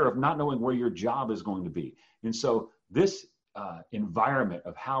 a fear of not knowing where your job is going to be. And so this environment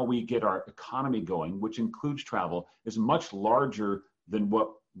of how we get our economy going, which includes travel, is much larger than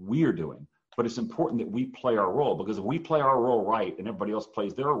what we are doing. But it's important that we play our role, because if we play our role right and everybody else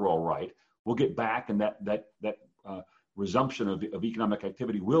plays their role right, we'll get back, and that resumption of economic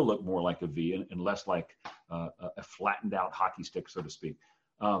activity will look more like a V and less like a flattened out hockey stick, so to speak.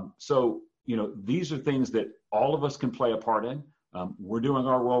 So, these are things that all of us can play a part in. We're doing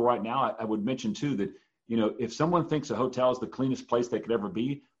our role right now. I would mention too that, if someone thinks a hotel is the cleanest place they could ever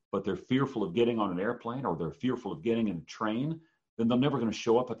be, but they're fearful of getting on an airplane or they're fearful of getting in a train, then they're never going to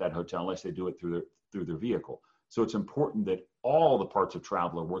show up at that hotel unless they do it through their vehicle. So it's important that all the parts of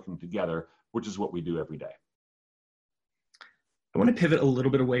travel are working together, which is what we do every day. I want to pivot a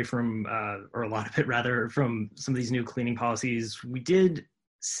little bit away from, or a lot of it rather, from some of these new cleaning policies. We did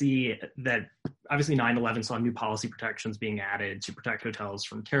see that obviously 9/11 saw new policy protections being added to protect hotels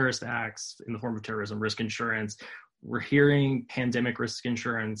from terrorist acts in the form of terrorism risk insurance. We're hearing pandemic risk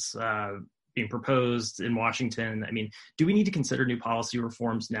insurance being proposed in Washington. I mean, do we need to consider new policy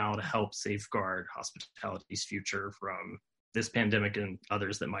reforms now to help safeguard hospitality's future from this pandemic and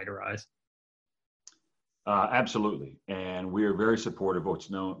others that might arise? Absolutely. And we are very supportive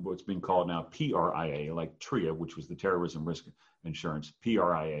of what's being called now PRIA, like TRIA, which was the terrorism risk insurance,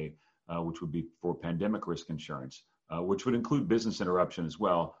 PRIA, which would be for pandemic risk insurance, which would include business interruption as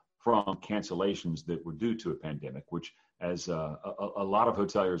well from cancellations that were due to a pandemic, which, as a lot of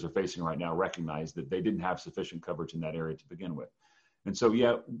hoteliers are facing right now, recognize that they didn't have sufficient coverage in that area to begin with. And so,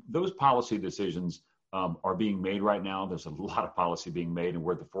 yeah, those policy decisions are being made right now. There's a lot of policy being made, and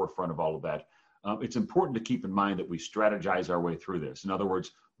we're at the forefront of all of that. It's important to keep in mind that we strategize our way through this. In other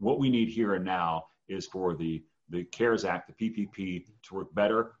words, what we need here and now is for the CARES Act, the PPP, to work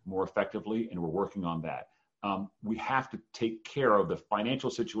better, more effectively, and we're working on that. we have to take care of the financial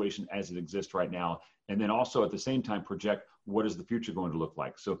situation as it exists right now, and then also at the same time project what is the future going to look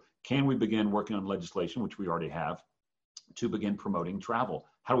like. So can we begin working on legislation, which we already have, to begin promoting travel?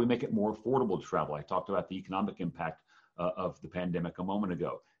 How do we make it more affordable to travel? I talked about the economic impact of the pandemic a moment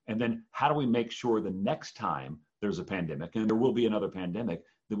ago. And then how do we make sure the next time there's a pandemic, and there will be another pandemic,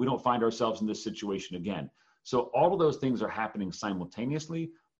 that we don't find ourselves in this situation again? So all of those things are happening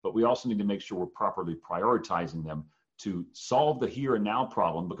simultaneously, but we also need to make sure we're properly prioritizing them to solve the here and now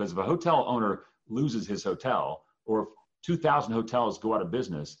problem. Because if a hotel owner loses his hotel, or if 2,000 hotels go out of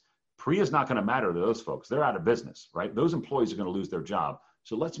business, PREA is not going to matter to those folks. They're out of business, right? Those employees are going to lose their job.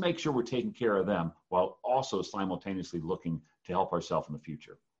 So let's make sure we're taking care of them while also simultaneously looking to help ourselves in the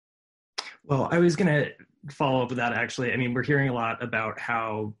future. Well, I was going to follow up with that, actually. I mean, we're hearing a lot about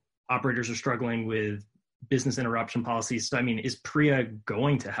how operators are struggling with business interruption policies. So, I mean, is PREA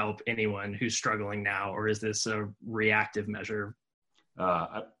going to help anyone who's struggling now, or is this a reactive measure?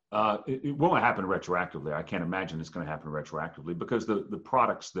 It won't happen retroactively. I can't imagine it's going to happen retroactively, because the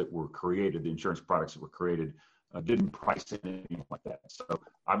products that were created, the insurance products that were created, didn't price in anything like that. So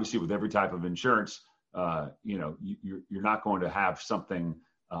obviously with every type of insurance, you're not going to have something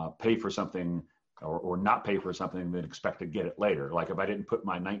pay for something or not pay for something and then expect to get it later. Like if I didn't put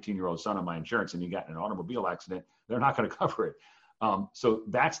my 19-year-old son on my insurance and he got in an automobile accident, they're not going to cover it. So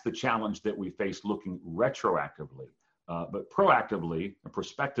that's the challenge that we face looking retroactively. But proactively and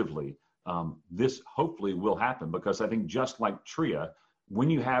prospectively, this hopefully will happen, because I think just like TRIA, when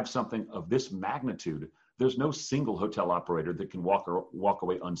you have something of this magnitude, there's no single hotel operator that can walk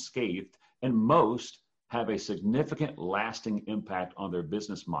away unscathed, and most have a significant lasting impact on their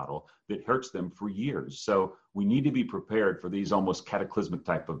business model that hurts them for years. So we need to be prepared for these almost cataclysmic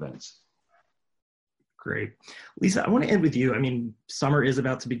type events. Great. Lisa, I want to end with you. I mean, summer is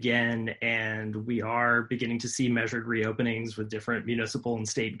about to begin, and we are beginning to see measured reopenings with different municipal and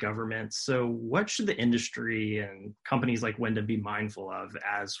state governments. So what should the industry and companies like Wyndham be mindful of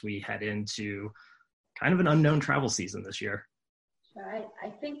as we head into kind of an unknown travel season this year? Right. I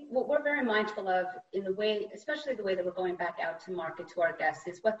think what we're very mindful of in the way, especially the way that we're going back out to market to our guests,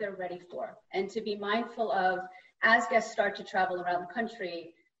 is what they're ready for. And to be mindful of, as guests start to travel around the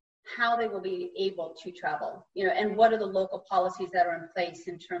country, how they will be able to travel, and what are the local policies that are in place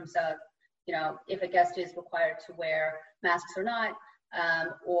in terms of, if a guest is required to wear masks or not,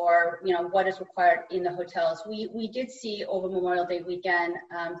 or, what is required in the hotels. We did see over Memorial Day weekend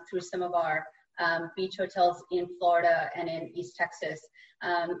through some of our beach hotels in Florida and in East Texas,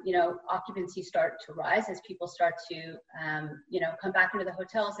 occupancy start to rise as people start to, come back into the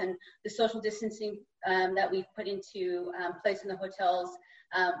hotels, and the social distancing that we've put into place in the hotels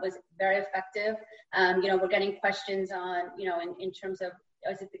was very effective. We're getting questions on, in terms of,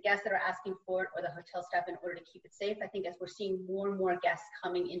 is it the guests that are asking for it or the hotel staff in order to keep it safe? I think as we're seeing more and more guests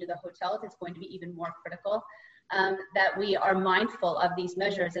coming into the hotels, it's going to be even more critical that we are mindful of these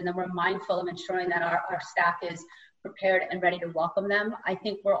measures, and then we're mindful of ensuring that our staff is prepared and ready to welcome them. I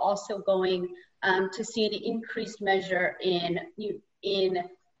think we're also going to see an increased measure in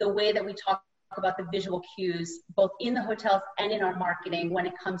the way that we talk about the visual cues, both in the hotels and in our marketing, when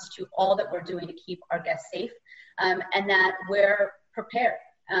it comes to all that we're doing to keep our guests safe, and that we're prepared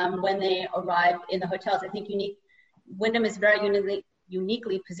when they arrive in the hotels. I think Wyndham is very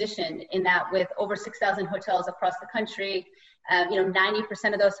uniquely positioned in that, with over 6,000 hotels across the country,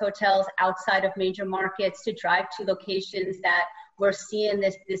 90% of those hotels outside of major markets, to drive to locations that we're seeing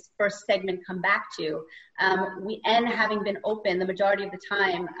this first segment come back to. And having been open the majority of the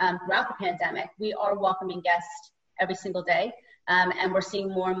time throughout the pandemic, we are welcoming guests every single day. And we're seeing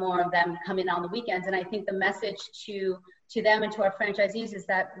more and more of them come in on the weekends. And I think the message to them and to our franchisees is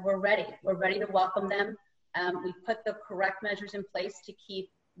that we're ready. We're ready to welcome them. We've put the correct measures in place to keep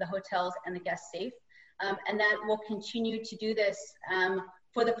the hotels and the guests safe. And that we'll continue to do this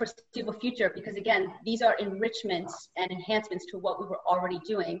for the foreseeable future, because again, these are enrichments and enhancements to what we were already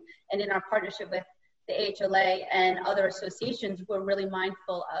doing. And in our partnership with the AHLA and other associations, we're really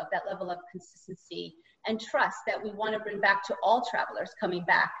mindful of that level of consistency and trust that we want to bring back to all travelers coming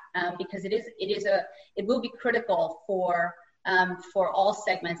back, because it will be critical for all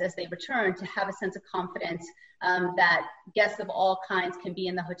segments as they return to have a sense of confidence that guests of all kinds can be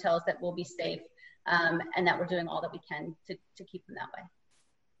in the hotels, that will be safe, and that we're doing all that we can to keep them that way.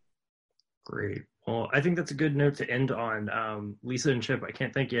 Great. Well, I think that's a good note to end on. Lisa and Chip, I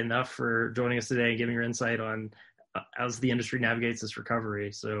can't thank you enough for joining us today and giving your insight on as the industry navigates this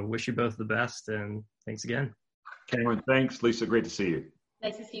recovery. So wish you both the best, and thanks again. Cameron, thanks. Lisa, great to see you.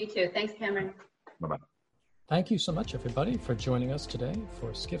 Nice to see you too. Thanks, Cameron. Bye-bye. Thank you so much, everybody, for joining us today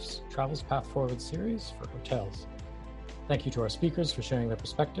for Skift's Travels Path Forward series for hotels. Thank you to our speakers for sharing their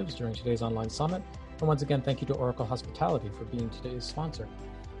perspectives during today's online summit. And once again, thank you to Oracle Hospitality for being today's sponsor.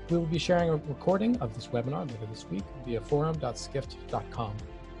 We will be sharing a recording of this webinar later this week via forum.skift.com.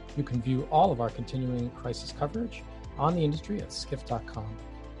 You can view all of our continuing crisis coverage on the industry at skift.com.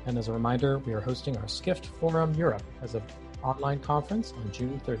 And as a reminder, we are hosting our Skift Forum Europe as an online conference on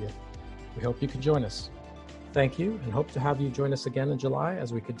June 30th. We hope you can join us. Thank you, and hope to have you join us again in July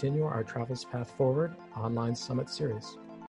as we continue our Travels Path Forward online summit series.